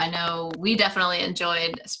Scorrano. I know we definitely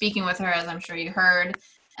enjoyed speaking with her, as I'm sure you heard,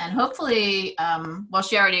 and hopefully,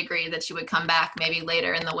 she already agreed that she would come back maybe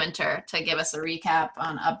later in the winter to give us a recap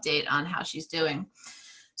update on how she's doing.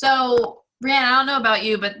 So Brianne, I don't know about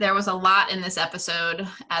you, but there was a lot in this episode,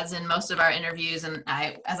 as in most of our interviews. And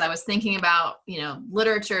as I was thinking about,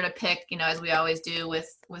 literature to pick, as we always do with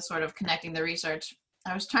sort of connecting the research,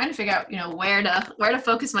 I was trying to figure out, where to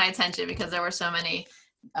focus my attention, because there were so many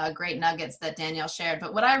great nuggets that Danielle shared.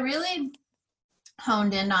 But what I really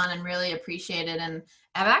honed in on and really appreciated, and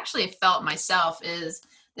I've actually felt myself, is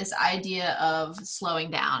this idea of slowing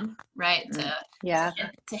down, right?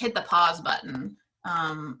 To hit the pause button.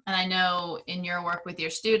 And I know in your work with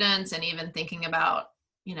your students and even thinking about,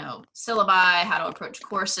 syllabi, how to approach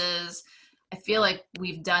courses, I feel like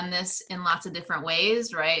we've done this in lots of different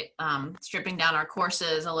ways, right? Stripping down our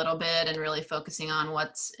courses a little bit and really focusing on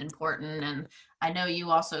what's important. And I know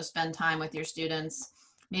you also spend time with your students,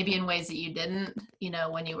 maybe in ways that you didn't,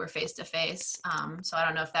 when you were face to face. So I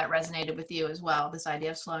don't know if that resonated with you as well, this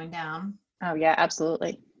idea of slowing down. Oh yeah,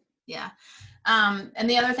 absolutely. Yeah. And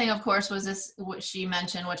the other thing, of course, was this, what she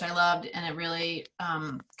mentioned, which I loved, and it really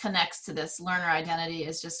connects to this learner identity,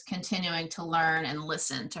 is just continuing to learn and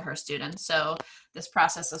listen to her students. So this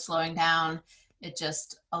process of slowing down, it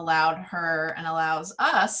just allowed her and allows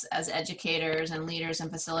us as educators and leaders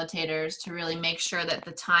and facilitators to really make sure that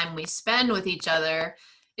the time we spend with each other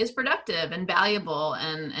is productive and valuable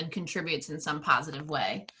and contributes in some positive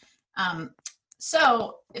way.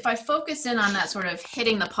 So if I focus in on that sort of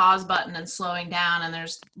hitting the pause button and slowing down, and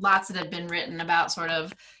there's lots that have been written about sort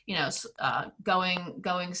of,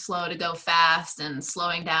 going slow to go fast and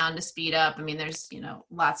slowing down to speed up. I mean, there's,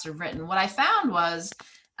 lots of written. What I found was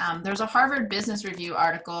there's a Harvard Business Review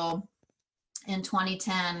article in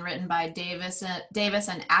 2010 written by Davis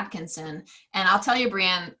and Atkinson. And I'll tell you,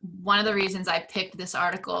 Brianne, one of the reasons I picked this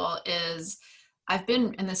article is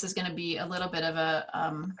and this is going to be a little bit of a,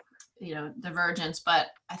 divergence, but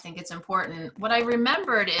I think it's important. What I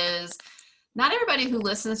remembered is not everybody who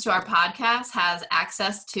listens to our podcast has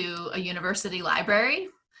access to a university library.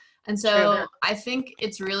 And so True. I think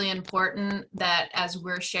it's really important that as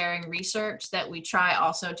we're sharing research, that we try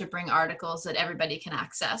also to bring articles that everybody can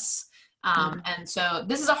access. And so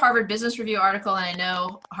this is a Harvard Business Review article, and I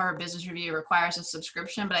know Harvard Business Review requires a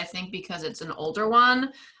subscription, but I think because it's an older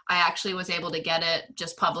one, I actually was able to get it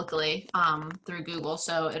just publicly through Google.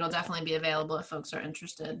 So it'll definitely be available if folks are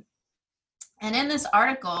interested. And in this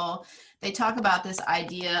article, they talk about this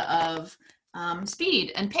idea of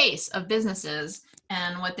speed and pace of businesses.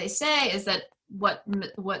 And what they say is that what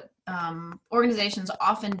organizations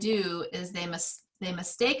often do is they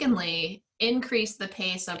mistakenly increase the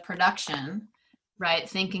pace of production, right?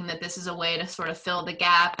 Thinking that this is a way to sort of fill the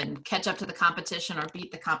gap and catch up to the competition or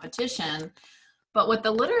beat the competition. But what the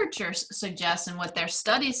literature suggests and what their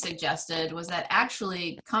studies suggested was that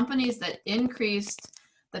actually companies that increased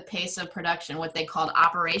the pace of production, what they called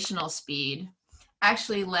operational speed,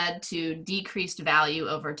 actually led to decreased value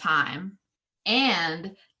over time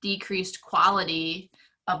and decreased quality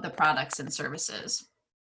of the products and services.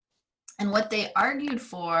 And what they argued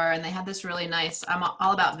for, and they had this really nice, I'm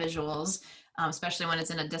all about visuals, especially when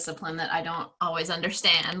it's in a discipline that I don't always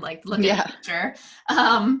understand, like looking at a picture.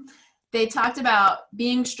 They talked about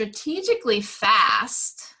being strategically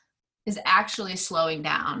fast is actually slowing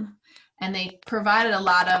down. And they provided a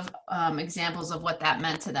lot of examples of what that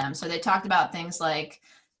meant to them. So they talked about things like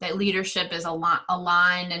that leadership is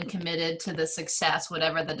aligned and committed to the success,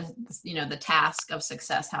 whatever the task of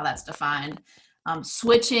success, how that's defined.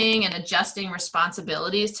 Switching and adjusting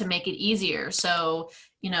responsibilities to make it easier. So,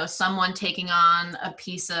 someone taking on a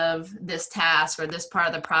piece of this task or this part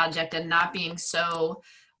of the project and not being so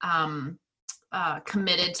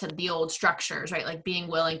committed to the old structures, right? Like being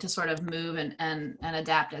willing to sort of move and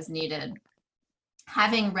adapt as needed.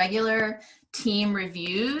 Having regular team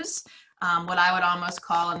reviews, what I would almost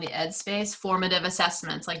call in the ed space, formative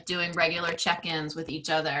assessments, like doing regular check-ins with each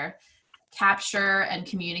other. Capture and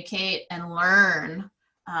communicate and learn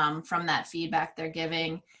from that feedback they're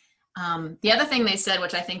giving. The other thing they said,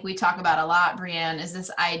 which I think we talk about a lot, Brianne, is this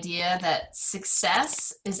idea that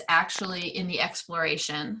success is actually in the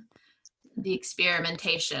exploration, the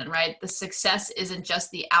experimentation, right? The success isn't just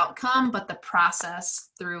the outcome, but the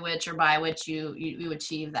process through which or by which you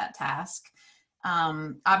achieve that task.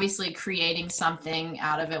 Obviously creating something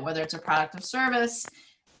out of it, whether it's a product or service.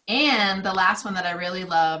 And the last one that I really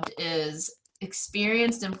loved is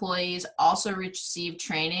experienced employees also receive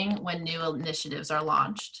training when new initiatives are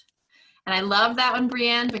launched. And I love that one,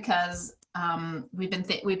 Brianne, because we've been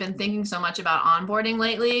thinking so much about onboarding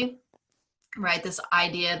lately, right? This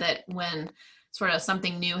idea that when sort of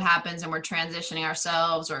something new happens and we're transitioning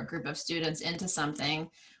ourselves or a group of students into something,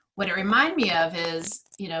 what it reminded me of is,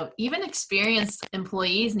 even experienced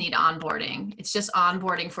employees need onboarding. It's just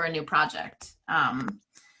onboarding for a new project.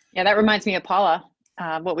 Yeah, that reminds me of Paula,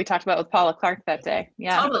 what we talked about with Paula Clark that day.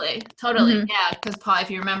 Yeah, totally. Mm-hmm. Yeah, because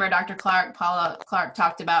if you remember Dr. Paula Clark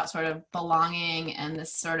talked about sort of belonging and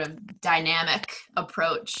this sort of dynamic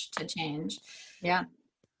approach to change. Yeah.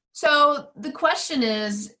 So the question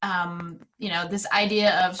is, this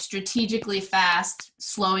idea of strategically fast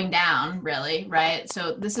slowing down, really, right?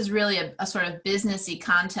 So this is really a sort of businessy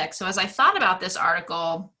context. So as I thought about this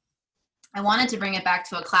article, I wanted to bring it back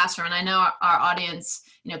to a classroom. And I know our audience,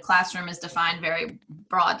 classroom is defined very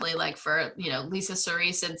broadly, like for, Lisa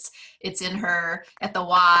Cerise, it's in her, at the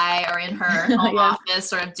Y or in her home office,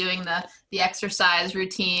 sort of doing the exercise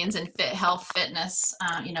routines and fitness,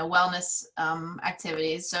 wellness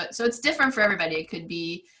activities. So it's different for everybody. It could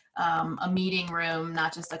be a meeting room,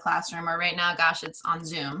 not just a classroom, or right now, gosh, it's on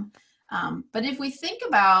Zoom. But if we think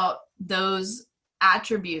about those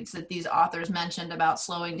attributes that these authors mentioned about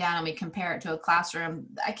slowing down and we compare it to a classroom,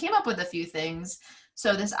 I came up with a few things.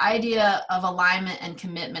 So this idea of alignment and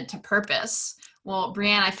commitment to purpose. Well,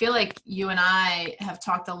 Brianne, I feel like you and I have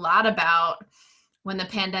talked a lot about when the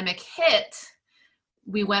pandemic hit,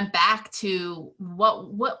 we went back to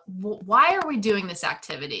why are we doing this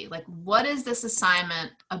activity? Like, what is this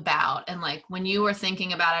assignment about? And like, when you were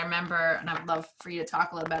thinking about, I remember, and I'd love for you to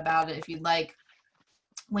talk a little bit about it if you'd like,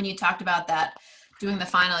 when you talked about that, doing the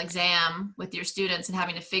final exam with your students and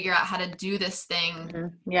having to figure out how to do this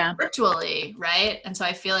thing virtually, right? And so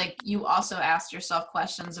I feel like you also asked yourself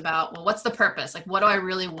questions about, well, what's the purpose? Like, what do I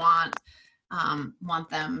really want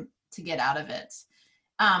them to get out of it?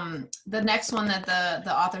 The next one that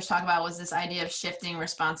the authors talk about was this idea of shifting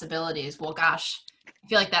responsibilities. Well, gosh, I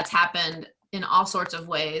feel like that's happened in all sorts of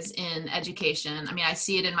ways in education. I mean, I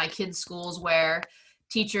see it in my kids' schools where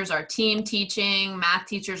teachers are team teaching, math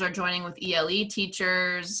teachers are joining with ELE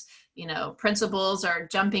teachers, principals are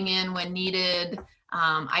jumping in when needed,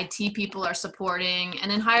 IT people are supporting,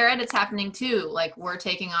 and in higher ed it's happening too. Like, we're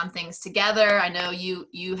taking on things together. I know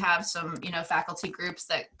you have some, faculty groups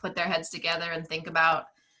that put their heads together and think about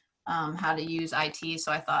how to use IT.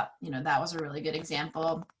 So I thought, that was a really good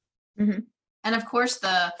example. Mm-hmm. And of course,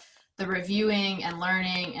 the reviewing and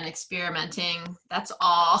learning and experimenting, that's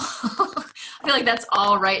all, I feel like that's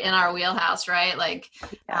all right in our wheelhouse, right? Like,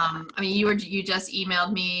 I mean, you just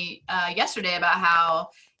emailed me yesterday about how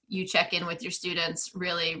you check in with your students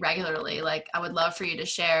really regularly. Like, I would love for you to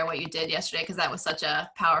share what you did yesterday, because that was such a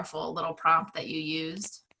powerful little prompt that you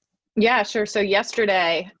used. Yeah, sure. So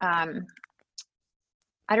yesterday,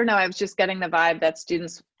 I don't know, I was just getting the vibe that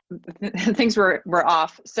students, things were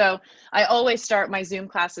off. So I always start my Zoom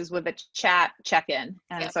classes with a chat check-in.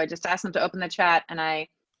 And so I just asked them to open the chat, and I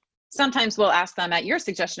sometimes will ask them, at your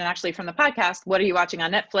suggestion, actually from the podcast, what are you watching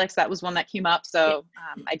on Netflix? That was one that came up. So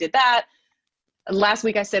I did that. Last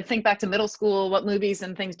week I said, think back to middle school. What movies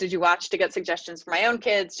and things did you watch to get suggestions for my own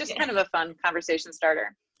kids? Just kind of a fun conversation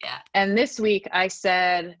starter. Yeah. And this week I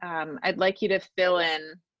said, I'd like you to fill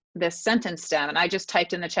in this sentence stem. And I just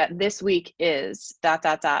typed in the chat, this week is ...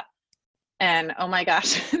 And oh my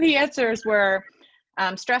gosh, the answers were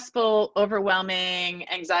stressful, overwhelming,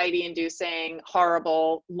 anxiety inducing,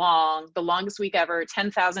 horrible, long, the longest week ever,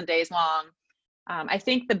 10,000 days long. I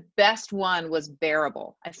think the best one was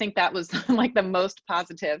bearable. I think that was like the most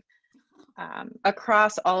positive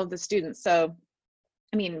across all of the students. So,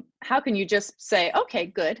 I mean, how can you just say, okay,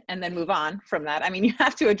 good, and then move on from that? I mean, you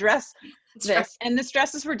have to address this. And the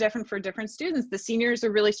stresses were different for different students. The seniors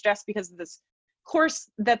are really stressed because of this course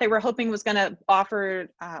that they were hoping was going to offer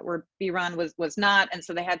or be run was not. And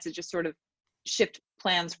so they had to just sort of shift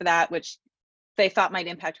plans for that, which they thought might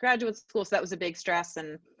impact graduate school. So that was a big stress.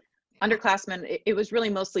 And underclassmen, it was really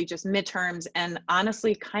mostly just midterms and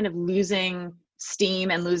honestly kind of losing steam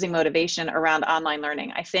and losing motivation around online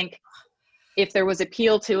learning. I think if there was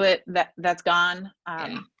appeal to it, that's gone.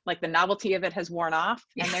 Like, the novelty of it has worn off.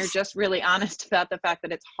 Yes. And they're just really honest about the fact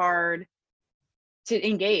that it's hard to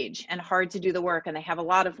engage and hard to do the work, and they have a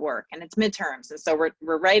lot of work, and it's midterms. And so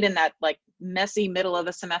we're right in that like messy middle of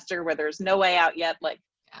the semester where there's no way out yet. Like,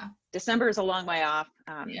 December is a long way off.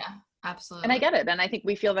 Absolutely. And I get it. And I think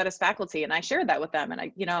we feel that as faculty, and I shared that with them.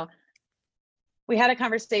 And we had a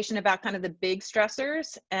conversation about kind of the big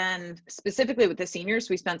stressors, and specifically with the seniors,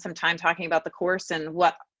 we spent some time talking about the course and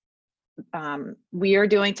what we are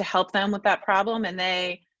doing to help them with that problem. And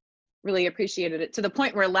they really appreciated it, to the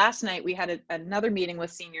point where last night we had another meeting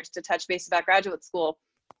with seniors to touch base about graduate school.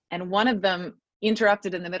 And one of them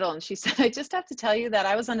interrupted in the middle, and she said, I just have to tell you that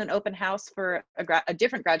I was on an open house for a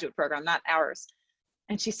different graduate program, not ours.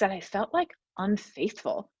 And she said, I felt like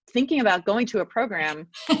unfaithful thinking about going to a program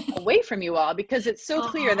away from you all, because it's so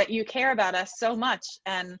clear that you care about us so much.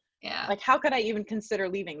 And like, how could I even consider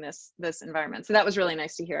leaving this environment? So that was really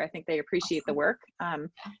nice to hear. I think they appreciate the work.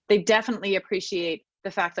 They definitely appreciate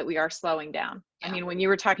the fact that we are slowing down. I mean, when you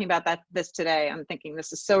were talking about this today, I'm thinking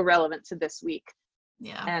this is so relevant to this week.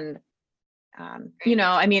 And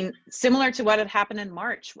I mean, similar to what had happened in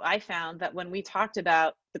March, I found that when we talked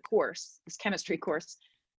about the course, this chemistry course,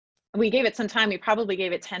 we gave it some time. We probably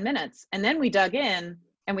gave it 10 minutes, and then we dug in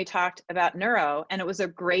and we talked about neuro, and it was a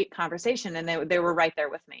great conversation, and they were right there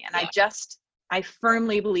with me. And I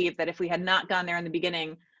firmly believe that if we had not gone there in the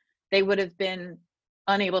beginning, they would have been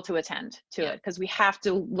unable to attend to it, because we have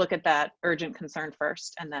to look at that urgent concern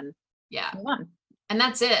first and then move on. And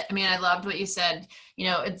that's it. I mean, I loved what you said.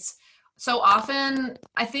 It's so often,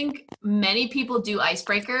 I think many people do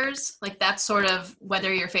icebreakers. Like, that's sort of,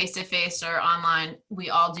 whether you're face-to-face or online,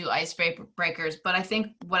 we all do icebreakers. But I think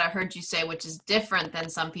what I heard you say, which is different than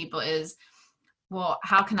some people, is well,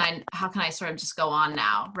 how can I sort of just go on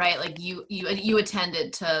now, right? Like you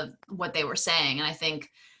attended to what they were saying, and I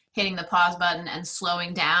think hitting the pause button and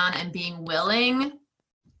slowing down and being willing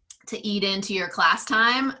to eat into your class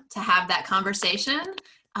time to have that conversation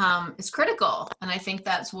is critical. And I think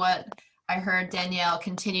that's what I heard Danielle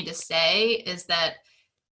continue to say, is that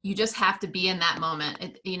you just have to be in that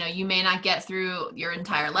moment. You may not get through your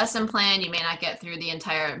entire lesson plan, you may not get through the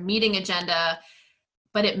entire meeting agenda,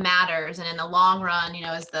 but it matters. And in the long run,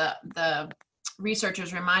 as the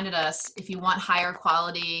researchers reminded us, if you want higher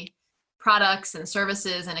quality products and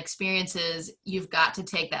services and experiences, you've got to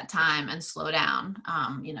take that time and slow down.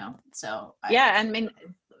 I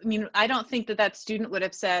don't think that student would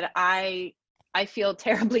have said, I feel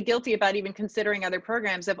terribly guilty about even considering other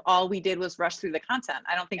programs if all we did was rush through the content.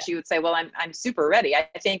 I don't think she would say, well, I'm super ready. I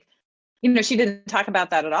think, she didn't talk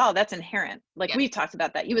about that at all. That's inherent. Like we've talked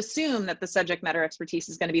about that. You assume that the subject matter expertise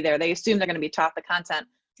is going to be there. They assume they're going to be taught the content.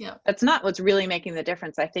 Yeah. That's not what's really making the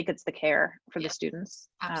difference. I think it's the care for the students.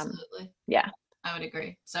 Absolutely. I would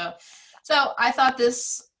agree. So I thought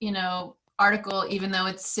this, article, even though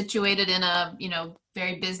it's situated in a,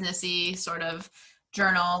 very businessy sort of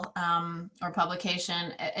journal or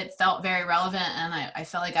publication, it felt very relevant, and I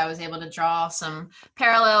felt like I was able to draw some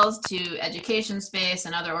parallels to education space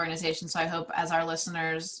and other organizations. So I hope as our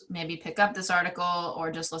listeners maybe pick up this article or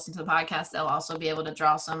just listen to the podcast, they'll also be able to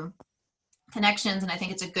draw some connections. And I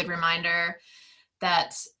think it's a good reminder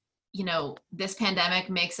that this pandemic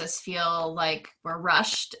makes us feel like we're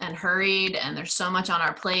rushed and hurried and there's so much on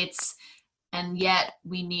our plates, and yet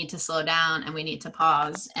we need to slow down and we need to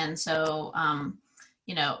pause. And so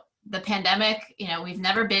the pandemic, we've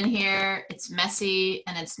never been here. It's messy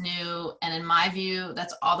and it's new. And in my view,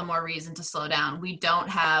 that's all the more reason to slow down. We don't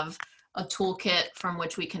have a toolkit from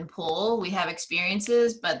which we can pull. We have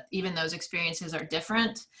experiences, but even those experiences are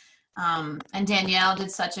different. And Danielle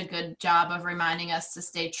did such a good job of reminding us to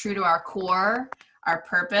stay true to our core, our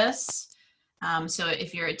purpose. So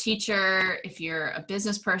if you're a teacher, if you're a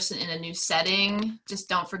business person in a new setting, just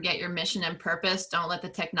don't forget your mission and purpose. Don't let the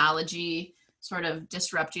technology sort of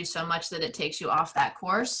disrupt you so much that it takes you off that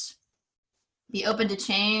course. Be open to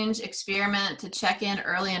change, experiment, to check in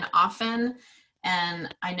early and often.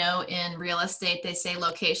 And I know in real estate, they say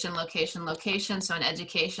location, location, location. So in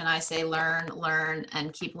education, I say learn,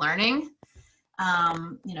 and keep learning.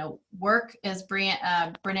 Work, as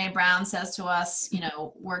Brene Brown says to us,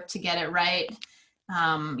 work to get it right,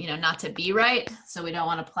 not to be right. So we don't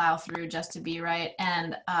want to plow through just to be right.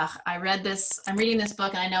 And I'm reading this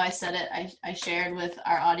book, and I know I said it, I shared with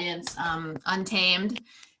our audience, Untamed.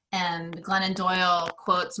 And Glennon Doyle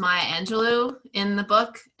quotes Maya Angelou in the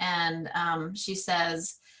book. And she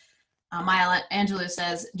says, Maya Angelou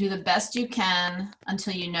says, do the best you can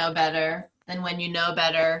until you know better. Then when you know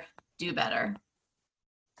better, do better.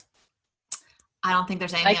 I don't think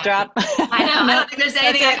there's anything. Mic drop. I know. I don't think there's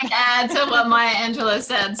anything I can add to what Maya Angelou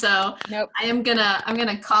said. So nope. I'm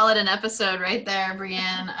gonna call it an episode right there,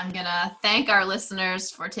 Brienne. I'm gonna thank our listeners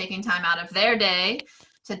for taking time out of their day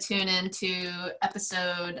to tune into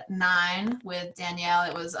episode 9 with Danielle.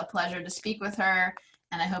 It was a pleasure to speak with her,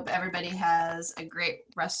 and I hope everybody has a great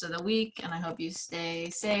rest of the week, and I hope you stay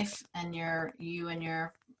safe and you and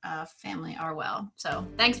your family are well. So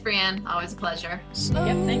thanks, Brienne. Always a pleasure.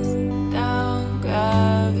 Yep, thanks. Down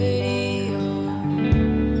gravity,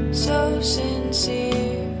 you're so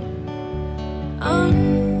sincere.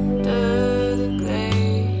 Under the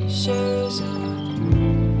glaciers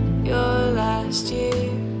of your last year,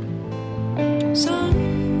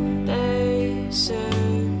 Sunday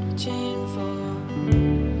searching for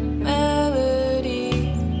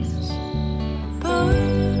melodies,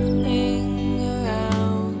 burning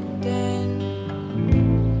around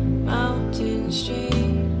in mountain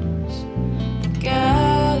streams, the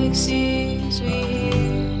galaxies we hear,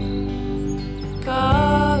 the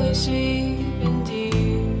colors we've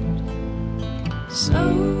endeared.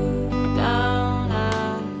 Slow down,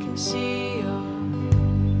 I can see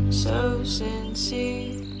you're so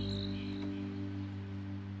sincere.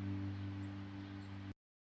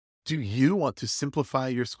 Do you want to simplify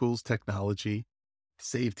your school's technology,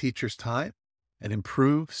 save teachers time, and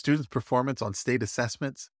improve students' performance on state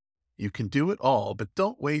assessments? You can do it all, but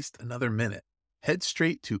don't waste another minute. Head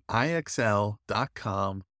straight to ixl.com/BE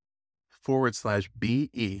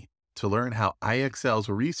to learn how IXL's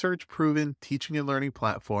research-proven teaching and learning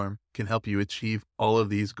platform can help you achieve all of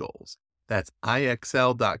these goals. That's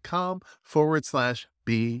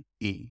ixl.com/BE.